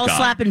 Ball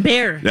slapping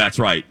bear. That's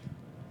right.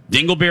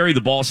 Dingleberry,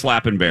 the ball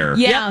slapping bear.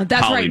 Yeah,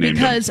 that's Holly right.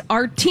 Because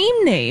our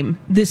team name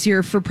this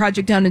year for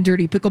Project Down and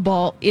Dirty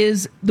Pickleball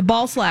is the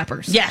Ball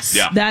Slappers. Yes,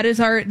 that is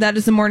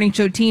the morning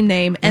show team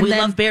name. And we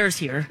love bears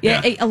here.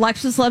 Yeah,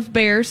 Alexis loves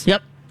bears.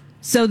 Yep.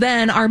 So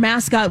then our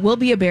mascot will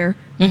be a bear,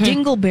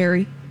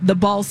 Dingleberry, the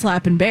ball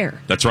slapping bear.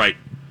 That's right.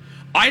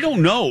 I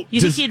don't know.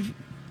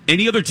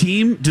 Any other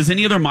team? Does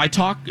any other My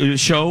Talk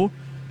show?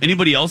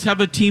 Anybody else have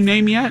a team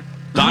name yet?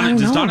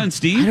 Does Donna and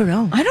Steve? I don't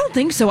know. I don't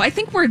think so. I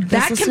think we're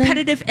that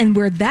competitive and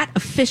we're that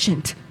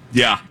efficient.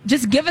 Yeah.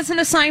 Just give us an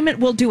assignment,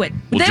 we'll do it.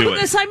 The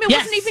assignment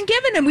wasn't even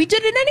given, and we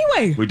did it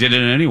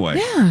anyway.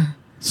 Yeah.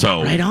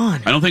 So right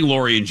on. I don't think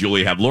Lori and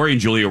Julia have. Lori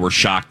and Julia were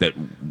shocked that.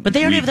 But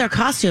they already have their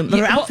costume,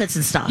 their outfits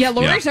and stuff. Yeah,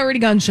 Lori's already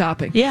gone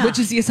shopping. Yeah. Which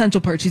is the essential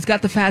part. She's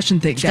got the fashion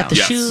thing. She's got the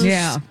shoes.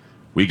 Yeah.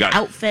 We got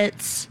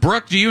outfits.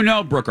 Brooke, do you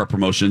know Brooke, our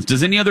promotions?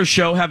 Does any other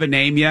show have a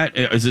name yet?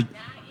 Is it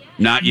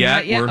not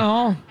yet?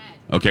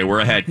 Okay, we're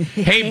ahead.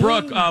 Hey,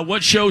 Brooke,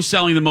 what show's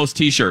selling the most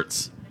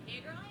T-shirts?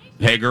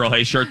 Hey Girl,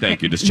 Hey Shirt.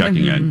 Thank you. Just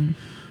checking in.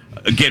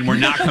 Again, we're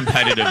not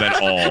competitive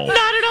at all. Not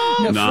at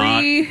all. No,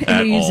 free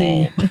and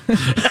easy.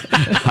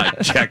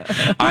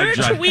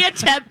 We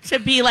attempt to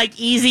be like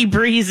easy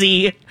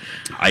breezy.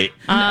 My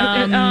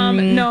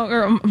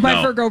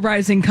Virgo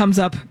rising comes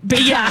up.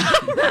 Yeah,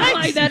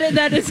 right.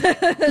 that is.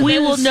 We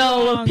will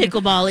know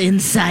pickleball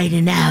inside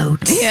and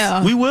out.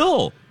 Yeah, we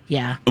will.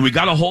 Yeah. And we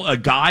got a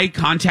guy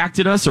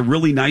contacted us, a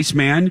really nice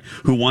man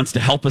who wants to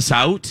help us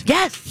out.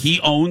 Yes.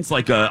 He owns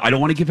I don't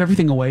want to give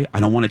everything away. I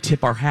don't want to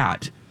tip our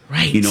hat.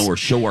 Right. Or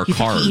show our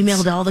cards. He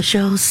emailed all the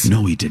shows?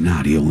 No, he did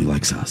not. He only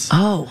likes us.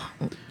 Oh,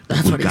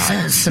 that's what it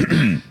says.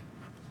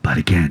 But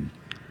again,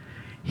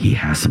 he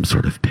has some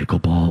sort of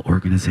pickleball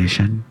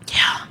organization.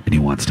 Yeah. And he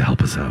wants to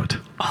help us out.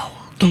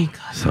 Oh, okay.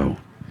 So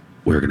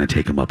we're going to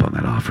take him up on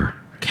that offer.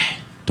 Okay.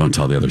 Don't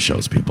tell the other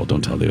shows, people.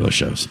 Don't tell the other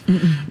shows.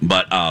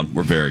 But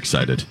we're very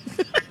excited.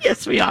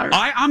 Yes, we are.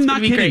 I'm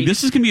not kidding. Great.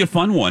 This is going to be a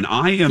fun one.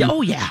 I am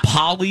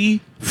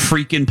poly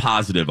freaking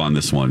positive on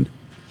this one.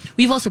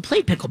 We've also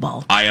played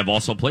pickleball. I have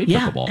also played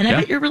pickleball. And I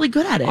bet you're really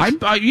good at it. I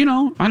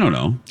don't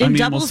know. In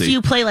doubles, do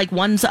you play like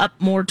one's up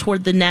more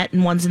toward the net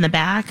and one's in the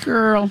back?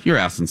 Girl, you're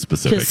asking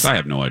specifics. I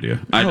have no idea.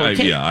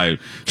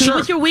 Sure.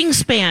 With your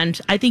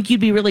wingspan, I think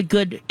you'd be really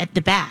good at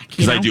the back.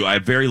 Because I do. I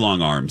have very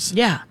long arms.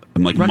 Yeah.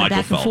 I'm like Running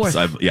Michael Phelps.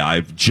 I have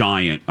a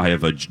giant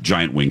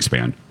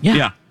wingspan.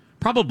 Yeah.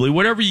 Probably.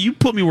 Whatever you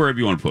put me wherever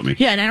you want to put me.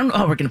 Yeah, and I don't know.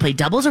 We're going to play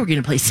doubles or we're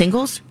going to play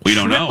singles? We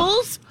don't know.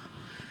 Triples?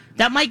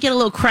 That might get a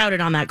little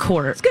crowded on that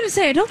court. I was going to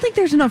say, I don't think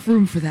there's enough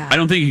room for that. I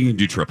don't think you can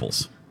do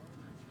triples.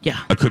 Yeah.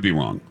 I could be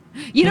wrong.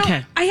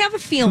 I have a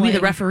feeling. Be the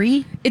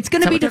referee? It's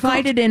going to be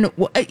divided in,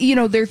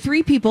 there are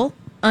 3 people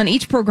on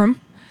each program.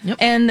 Yep.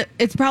 And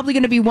it's probably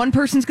going to be one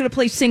person's going to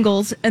play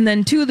singles, and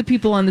then 2 of the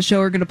people on the show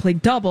are going to play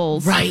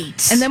doubles.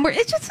 Right. And then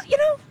it's just,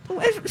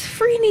 it's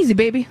free and easy,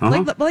 baby.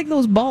 Like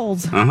those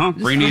balls.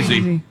 Free and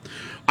easy.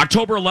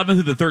 October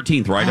 11th to the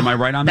 13th, right? Am I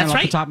right on that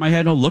off the top of my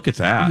head? Oh, look at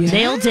that. Yeah.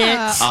 Nailed it.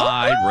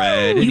 I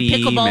read an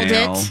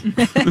email.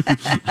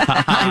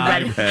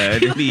 I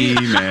read an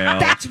email.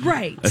 That's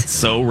right. It's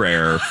so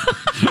rare.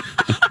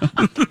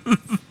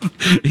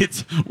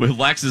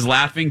 Lex is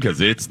laughing because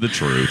it's the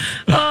truth.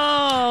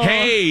 Oh. Hey,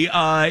 Hey,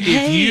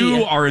 if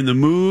you are in the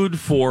mood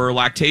for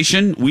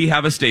lactation, we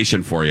have a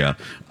station for you.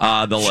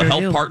 The Sure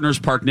Health do. Partners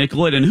Park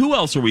Nicollet. And who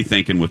else are we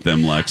thinking with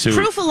them, Lex?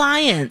 Proof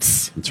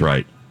Alliance. That's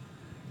right.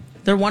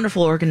 They're a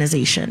wonderful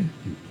organization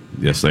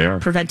Yes, they are.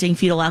 preventing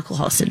fetal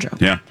alcohol syndrome.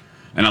 Yeah.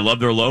 And I love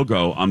their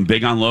logo. I'm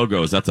big on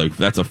logos. That's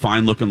a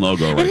fine looking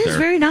logo right It is there.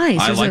 very nice.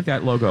 I There's like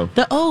that logo.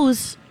 The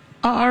O's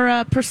are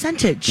a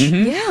percentage.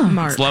 Yeah.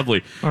 Mark. It's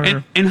lovely.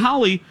 Or- And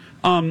Holly,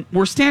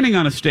 we're standing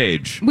on a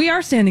stage. We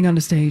are standing on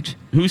a stage.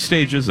 Whose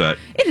stage is that?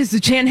 It is the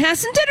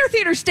Chanhassen Dinner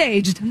Theater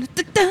stage.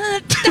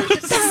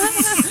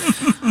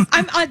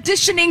 I'm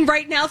auditioning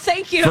right now.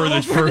 Thank you For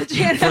the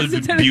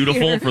Chanhassen Dinner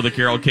beautiful Theater. for the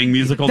Carole King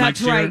musical That's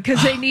next year. right,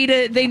 because they need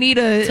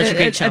Such a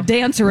great show. a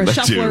dancer, a That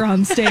shuffler too.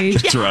 on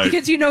stage. That's right.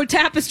 Because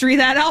Tapestry,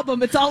 that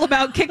album, it's all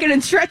about kicking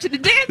and stretching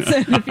and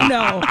dancing. If you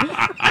know.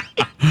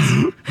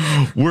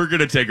 We're going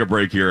to take a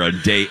break here on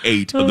day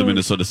 8 of the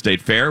Minnesota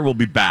State Fair. We'll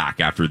be back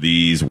after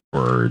these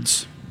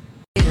words.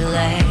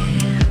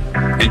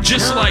 And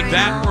just like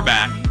that, we're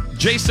back.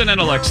 Jason and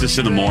Alexis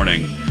in the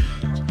morning.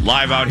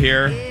 Live out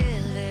here.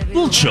 A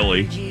little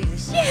chilly.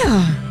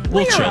 Yeah. A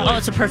little chilly. Oh,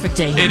 it's a perfect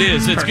day. It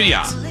is. It's Perfect. good.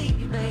 Yeah.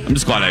 I'm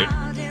just glad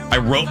I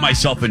wrote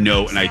myself a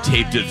note and I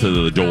taped it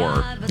to the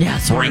door. Yeah,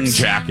 it Spring works.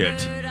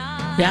 jacket.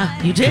 Yeah,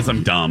 you did. Because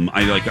I'm dumb.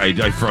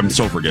 I'm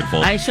so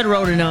forgetful. I should have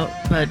wrote a note,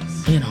 but,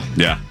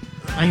 Yeah.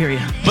 I hear you.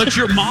 But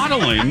you're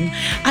modeling.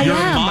 I you're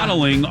am.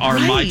 modeling our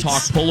My Right.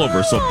 Talk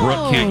pullover, so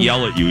Brooke can't Oh.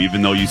 yell at you,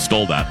 even though you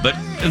stole that. But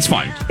it's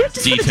fine.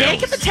 Just put a tag,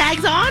 get the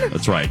tags on.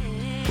 That's right.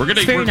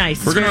 It's very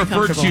nice. We're It's gonna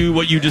very refer comfortable. to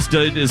what you just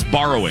did as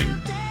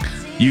borrowing.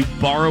 You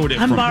borrowed it.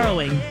 I'm from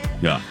borrowing. Brooke.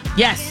 Yeah,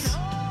 Yes.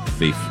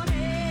 thief.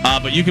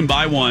 But you can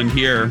buy one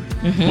here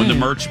when the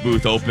merch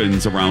booth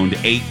opens around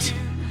 8.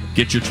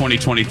 Get your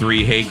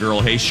 2023 Hey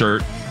Girl Hey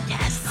shirt.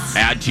 Yes.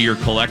 Add to your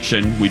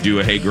collection. We do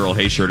a Hey Girl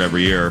Hey shirt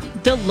every year.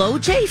 The Low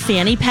J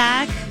fanny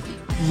pack,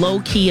 low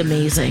key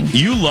amazing.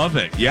 You love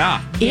it,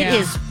 yeah. It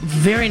is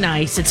very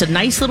nice. It's a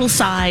nice little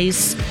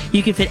size.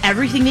 You can fit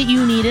everything that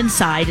you need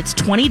inside. It's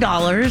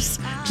 $20,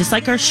 just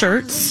like our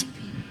shirts.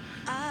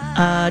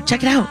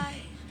 Check it out.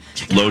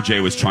 Lo J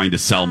was trying to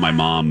sell my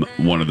mom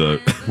one of the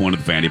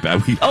fanny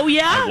packs. Oh,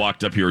 yeah? I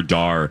walked up here,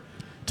 Dar,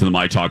 to the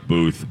My Talk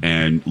booth,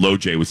 and Lo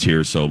J was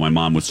here. So my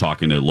mom was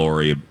talking to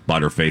Lori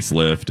about her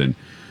facelift,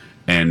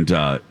 and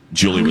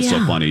Julie was so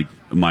yeah. funny.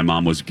 My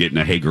mom was getting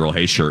a Hey Girl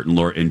Hey shirt,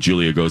 and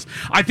Julia goes,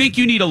 "I think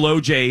you need a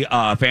Lo J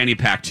fanny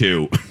pack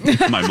too."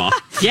 My mom,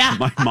 Yeah.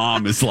 my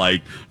mom is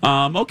like,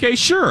 "Okay,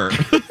 sure."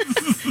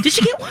 Did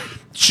you get one?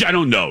 I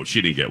don't know.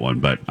 She didn't get one,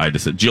 but I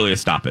just said, "Julia,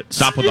 stop it.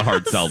 Stop with the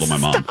hard sell to my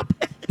mom.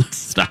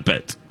 Stop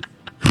it."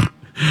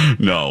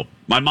 No.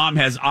 My mom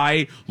has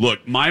my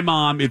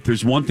mom, if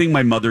there's one thing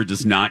my mother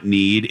does not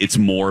need, it's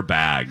more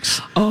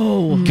bags.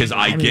 Oh. Because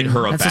I get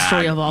her a that's bag. the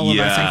story of all of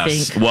us, I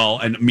Yes. think. Well,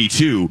 and me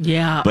too.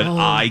 Yeah. But Oh.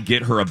 I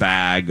get her a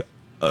bag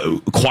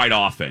quite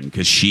often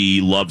because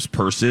she loves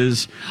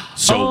purses.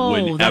 So Oh,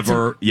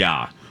 whenever,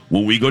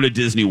 when we go to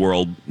Disney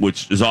World,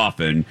 which is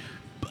often,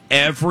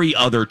 every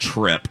other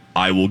trip,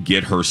 I will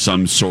get her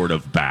some sort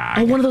of bag.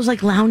 Oh, one of those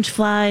like lounge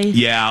fly.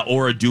 Yeah,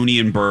 or a Dooney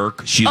and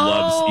Burke. She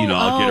loves,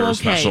 I'll get her a okay.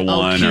 special Oh,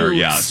 one.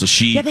 cute. So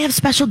she. Yeah, they have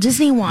special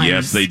Disney ones.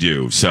 Yes, they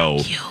do. So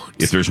Cute.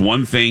 if there's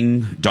one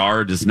thing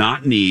Dar does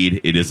not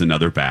need, it is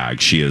another bag.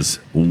 She is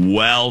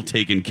well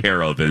taken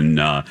care of in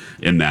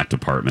that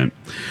department.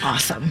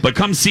 Awesome. But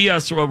come see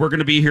us. We're going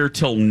to be here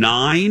till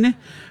 9.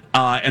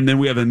 And then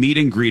we have a meet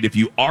and greet if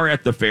you are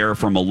at the fair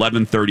from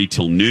 11:30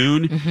 till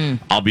noon. Mm-hmm.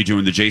 I'll be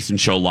doing the Jason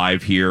Show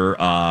live here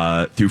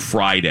through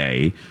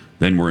Friday.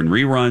 Then we're in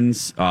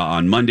reruns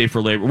on Monday for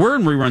Labor. We're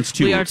in reruns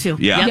too. We are too.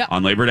 Yeah, Yep.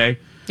 on Labor Day.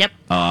 Yep.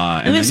 And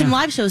And we have then, some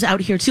live shows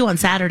out here too on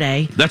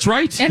Saturday. That's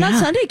right. And on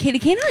Sunday, Katie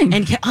K9.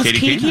 And Katie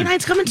Katie K9.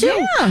 K9's coming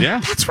too. Yeah.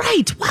 That's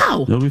right.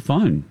 Wow. It'll be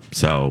fun.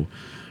 So,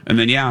 and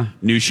then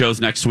new shows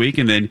next week,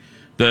 and then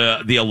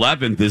the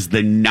 11th is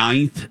the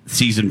 9th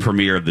season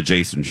premiere of the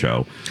Jason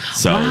Show.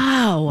 So,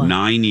 Wow.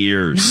 9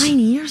 years. 9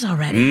 years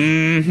already.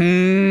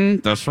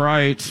 Mm-hmm. That's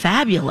right.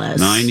 Fabulous.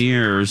 9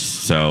 years.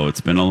 So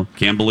it's been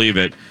can't believe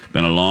it.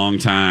 Been a long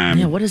time.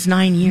 Yeah, what is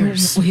 9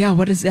 years? Well, yeah,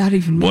 what does that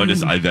even mean?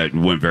 That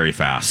went very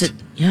fast.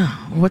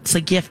 What's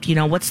the gift?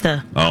 What's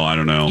the I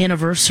don't know.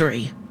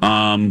 anniversary?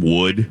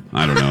 Wood.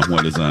 I don't know.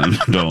 What is that?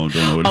 don't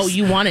know. What Oh,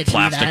 you want it to be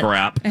plastic that.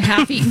 wrap. A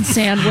half-eaten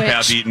sandwich.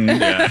 Half-eaten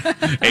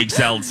egg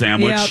salad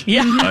sandwich. Yep.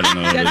 Yeah. I don't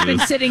know what That's it been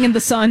is. sitting in the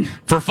sun.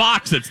 For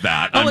Fox, it's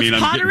that. Oh, I'm it's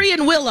pottery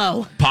and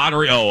willow.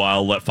 pottery. Oh,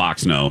 I'll let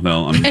Fox know.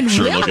 No, I'm And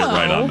sure they'll get willow?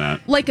 right on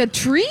that. Like a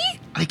tree?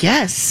 I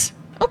guess.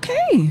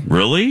 Okay.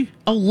 Really?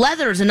 Oh,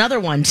 leather's another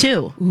one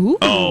too. Ooh.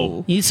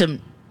 Oh, You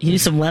need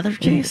some leather,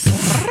 Chase?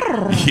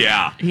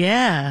 yeah.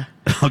 Yeah.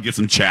 I'll get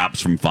some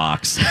chaps from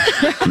Fox.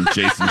 From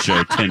Jason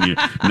Show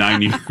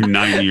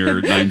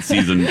 9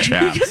 season Get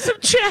chaps. some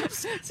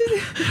chaps.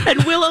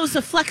 And willow's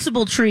a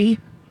flexible tree.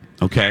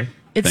 Okay.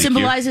 It Thank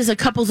symbolizes a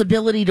couple's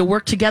ability to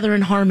work together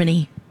in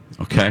harmony.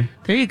 you. Okay.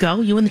 There you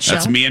go. You and the show.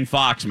 That's me and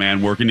Fox,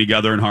 man, working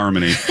together in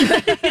harmony.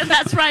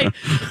 That's right.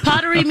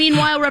 Pottery,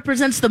 meanwhile,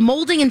 represents the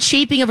molding and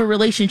shaping of a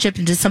relationship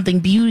into something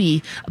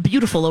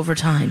beautiful over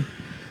time.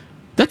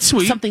 That's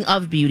sweet. something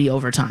of beauty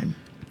over time.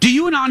 Do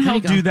you and Angel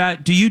do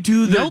that? Do you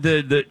do Nope.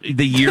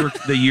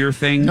 the year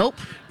thing? Nope.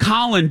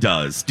 Colin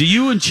does. Do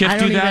you and Chip I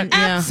do don't that? even-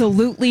 Yeah.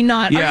 Absolutely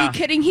not. Yeah. Are you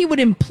kidding? He would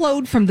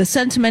implode from the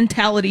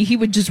sentimentality. He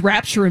would just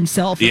rapture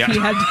himself if he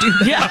had to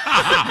do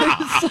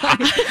that.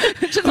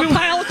 It's just a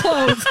pile of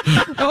clothes.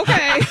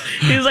 Okay.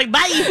 He was like,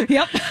 bye.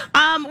 Yep.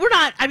 We're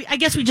not. I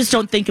guess we just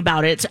don't think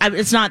about it.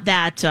 It's not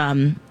that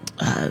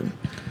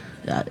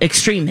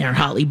extreme there,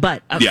 Holly.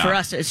 But for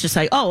us, it's just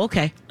like, oh,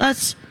 okay.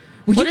 That's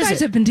Well, what you is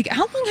guys it? have been together.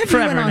 How long have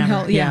Forever you been on and ever.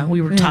 Hell? Yeah, we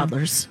were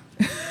toddlers.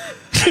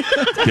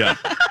 Yeah.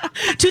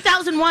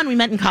 2001, we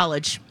met in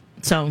college.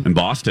 So In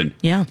Boston.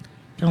 yeah,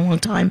 been a long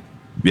time.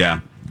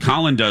 Yeah.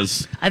 Colin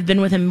does. I've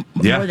been with him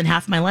Yeah. more than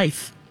half my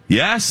life.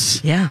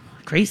 Yes. Yeah,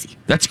 crazy.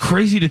 That's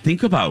crazy to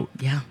think about.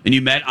 Yeah. And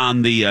you met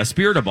on the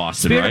Spirit of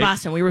Boston, Spirit right? of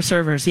Boston. We were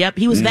servers. Yep.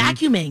 He was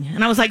vacuuming,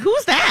 and I was like,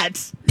 "Who's that?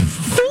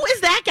 Who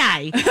is that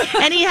guy?"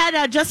 And he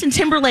had Justin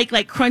Timberlake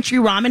like crunchy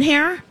ramen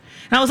hair.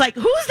 And I was like,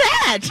 "Who's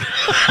that?"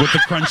 With the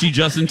crunchy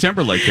Justin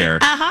Timberlake hair.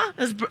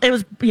 It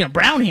was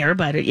brown hair,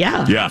 but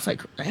yeah. Yeah. I was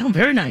like, "Oh,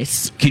 very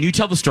nice." Can you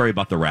tell the story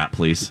about the rat,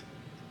 please?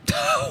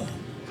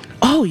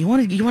 Oh, you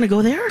want to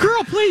go there,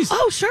 Girl, please.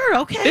 Oh, sure.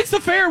 Okay. It's the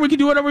fair. We can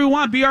do whatever we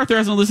want. B. Arthur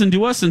hasn't listened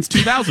to us since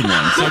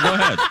 2001. So go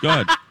ahead. Go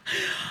ahead.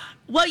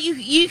 Well, you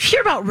hear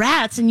about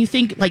rats and you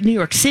think like New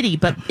York City,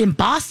 but in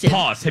Boston.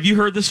 Pause. Have you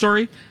heard this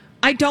story?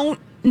 I don't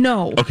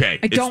know. Okay.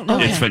 I don't know.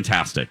 It's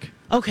fantastic.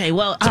 Okay,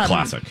 well, It's a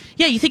classic.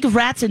 Yeah, you think of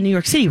rats in New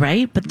York City,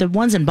 right? But the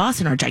ones in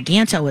Boston are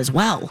giganto as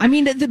well. I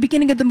mean, at the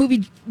beginning of the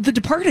movie, The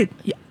Departed.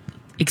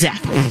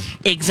 Exactly.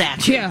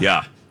 Exactly. Yeah.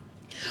 Yeah.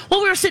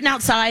 Well, we were sitting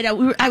outside.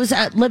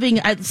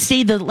 I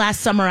stayed the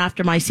last summer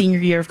after my senior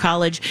year of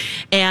college,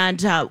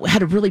 and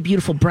had a really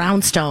beautiful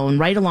brownstone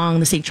right along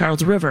the St.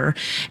 Charles River.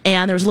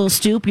 And there was a little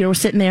stoop. We're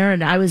sitting there,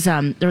 and I was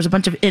there was a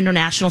bunch of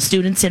international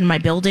students in my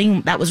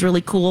building. That was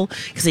really cool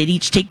because they'd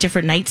each take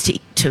different nights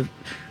to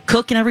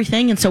cook and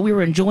everything. And so we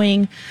were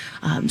enjoying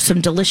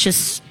some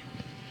delicious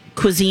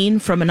cuisine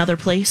from another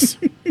place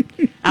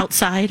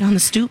outside on the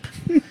stoop.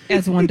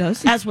 As one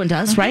does. As one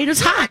does, right? It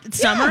was hot. It's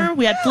summer.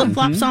 We had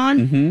flip-flops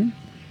on.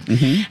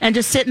 And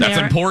just sitting That's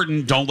there.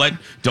 important. Don't let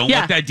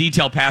that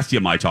detail pass you,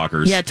 my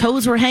talkers. Yeah,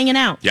 toes were hanging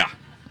out. Yeah.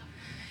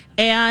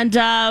 And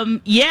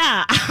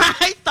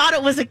I thought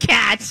it was a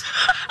cat.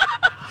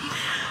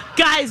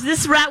 Guys,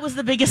 this rat was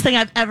the biggest thing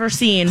I've ever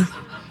seen.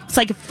 It's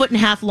like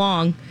 1.5 feet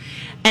long.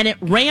 And it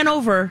ran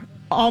over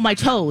all my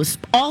toes,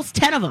 all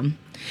 10 of them.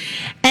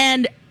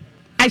 And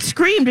I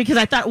screamed because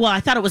I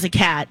thought it was a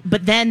cat.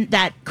 But then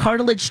that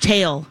cartilage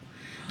tail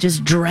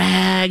just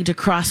dragged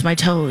across my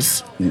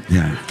toes.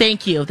 Yeah.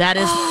 Thank you. That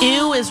is,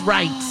 ew is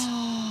right.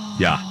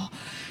 Yeah.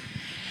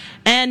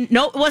 And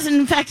no, it wasn't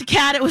in fact a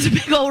cat. It was a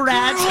big old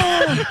rat.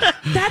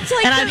 That's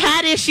like And I've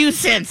had issues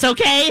since,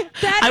 okay?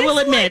 That I will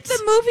is admit. like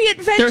the movie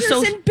Adventures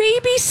so- in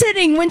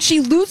Babysitting when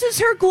she loses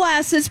her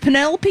glasses,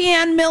 Penelope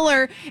Ann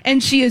Miller,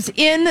 and she is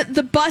in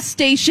the bus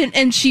station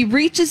and she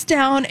reaches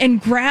down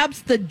and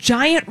grabs the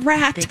giant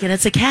rat Thinking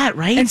it's a cat,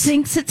 right? and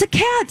thinks it's a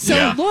cat. So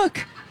Yeah.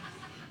 look,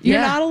 you're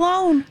Yeah. not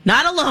alone.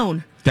 Not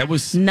alone. That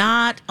was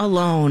Not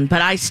alone,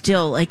 but I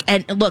still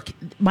and look,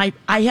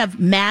 I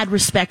have mad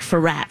respect for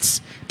rats.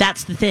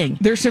 That's the thing.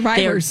 They're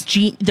survivors.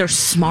 They're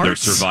smart. they're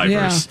survivors.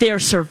 Yeah. They're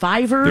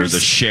survivors. They're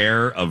the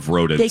share of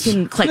rodents. They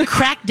can like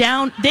crack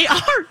down. They are.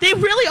 They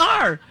really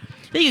are.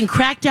 They can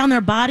crack down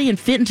their body and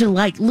fit into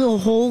like little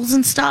holes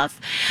and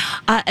stuff.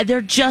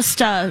 They're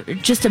just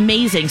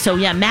amazing. So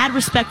yeah, mad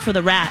respect for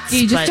the rats.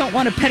 You just but- don't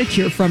want a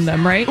pedicure from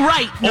them, right?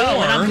 Right. No,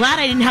 Or- and I'm glad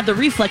I didn't have the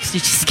reflex to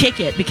just kick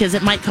it because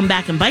it might come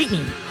back and bite me.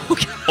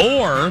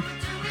 or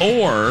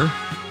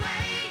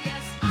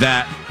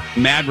that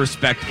mad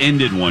respect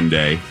ended one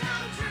day.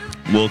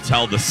 We'll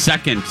tell the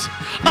second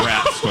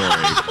rat story,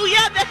 Oh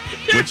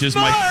yeah, which is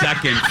my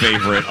second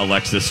favorite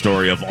Alexis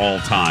story of all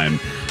time.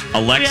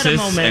 Alexis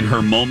moment. and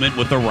her moment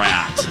with a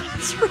rat.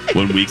 That's right.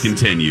 When we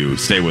continue,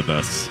 stay with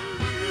us.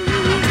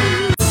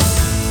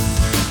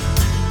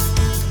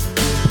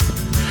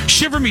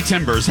 Shiver Me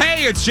Timbers.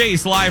 Hey, it's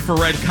Jace live for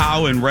Red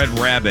Cow and Red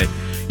Rabbit.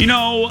 You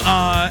know,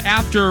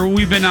 after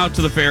we've been out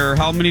to the fair,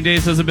 how many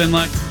days has it been,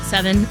 like?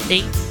 7,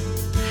 8.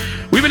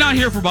 We've been out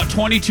here for about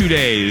 22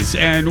 days,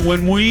 and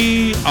when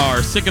we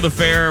are sick of the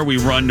fair, we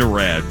run to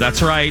Red.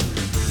 That's right.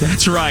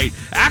 That's right.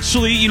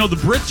 Actually, you know, the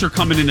Brits are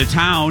coming into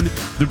town,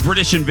 the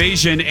British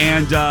invasion,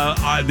 and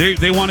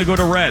they want to go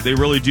to Red. They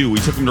really do. We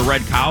took them to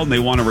Red Cow, and they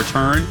want to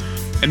return.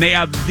 And they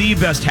have the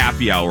best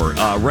happy hour,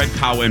 Red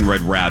Cow and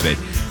Red Rabbit.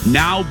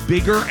 Now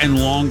bigger and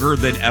longer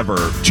than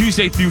ever.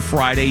 Tuesday through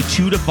Friday,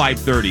 2 to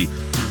 5:30.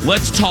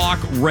 Let's talk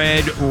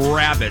Red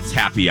Rabbit's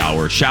happy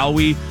hour, shall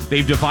we?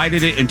 They've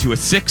divided it into a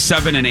 $6,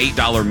 $7, and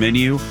 $8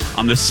 menu.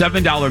 On the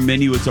 $7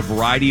 menu, it's a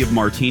variety of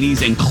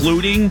martinis,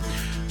 including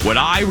what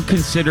I would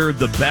consider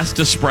the best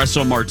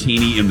espresso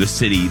martini in the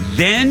city.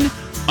 Then,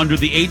 under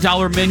the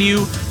 $8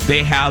 menu,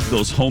 they have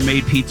those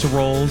homemade pizza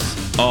rolls.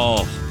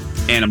 Oh,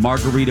 and a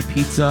margarita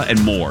pizza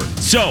and more.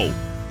 So,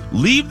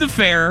 leave the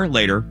fair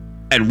later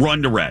and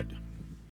run to Red.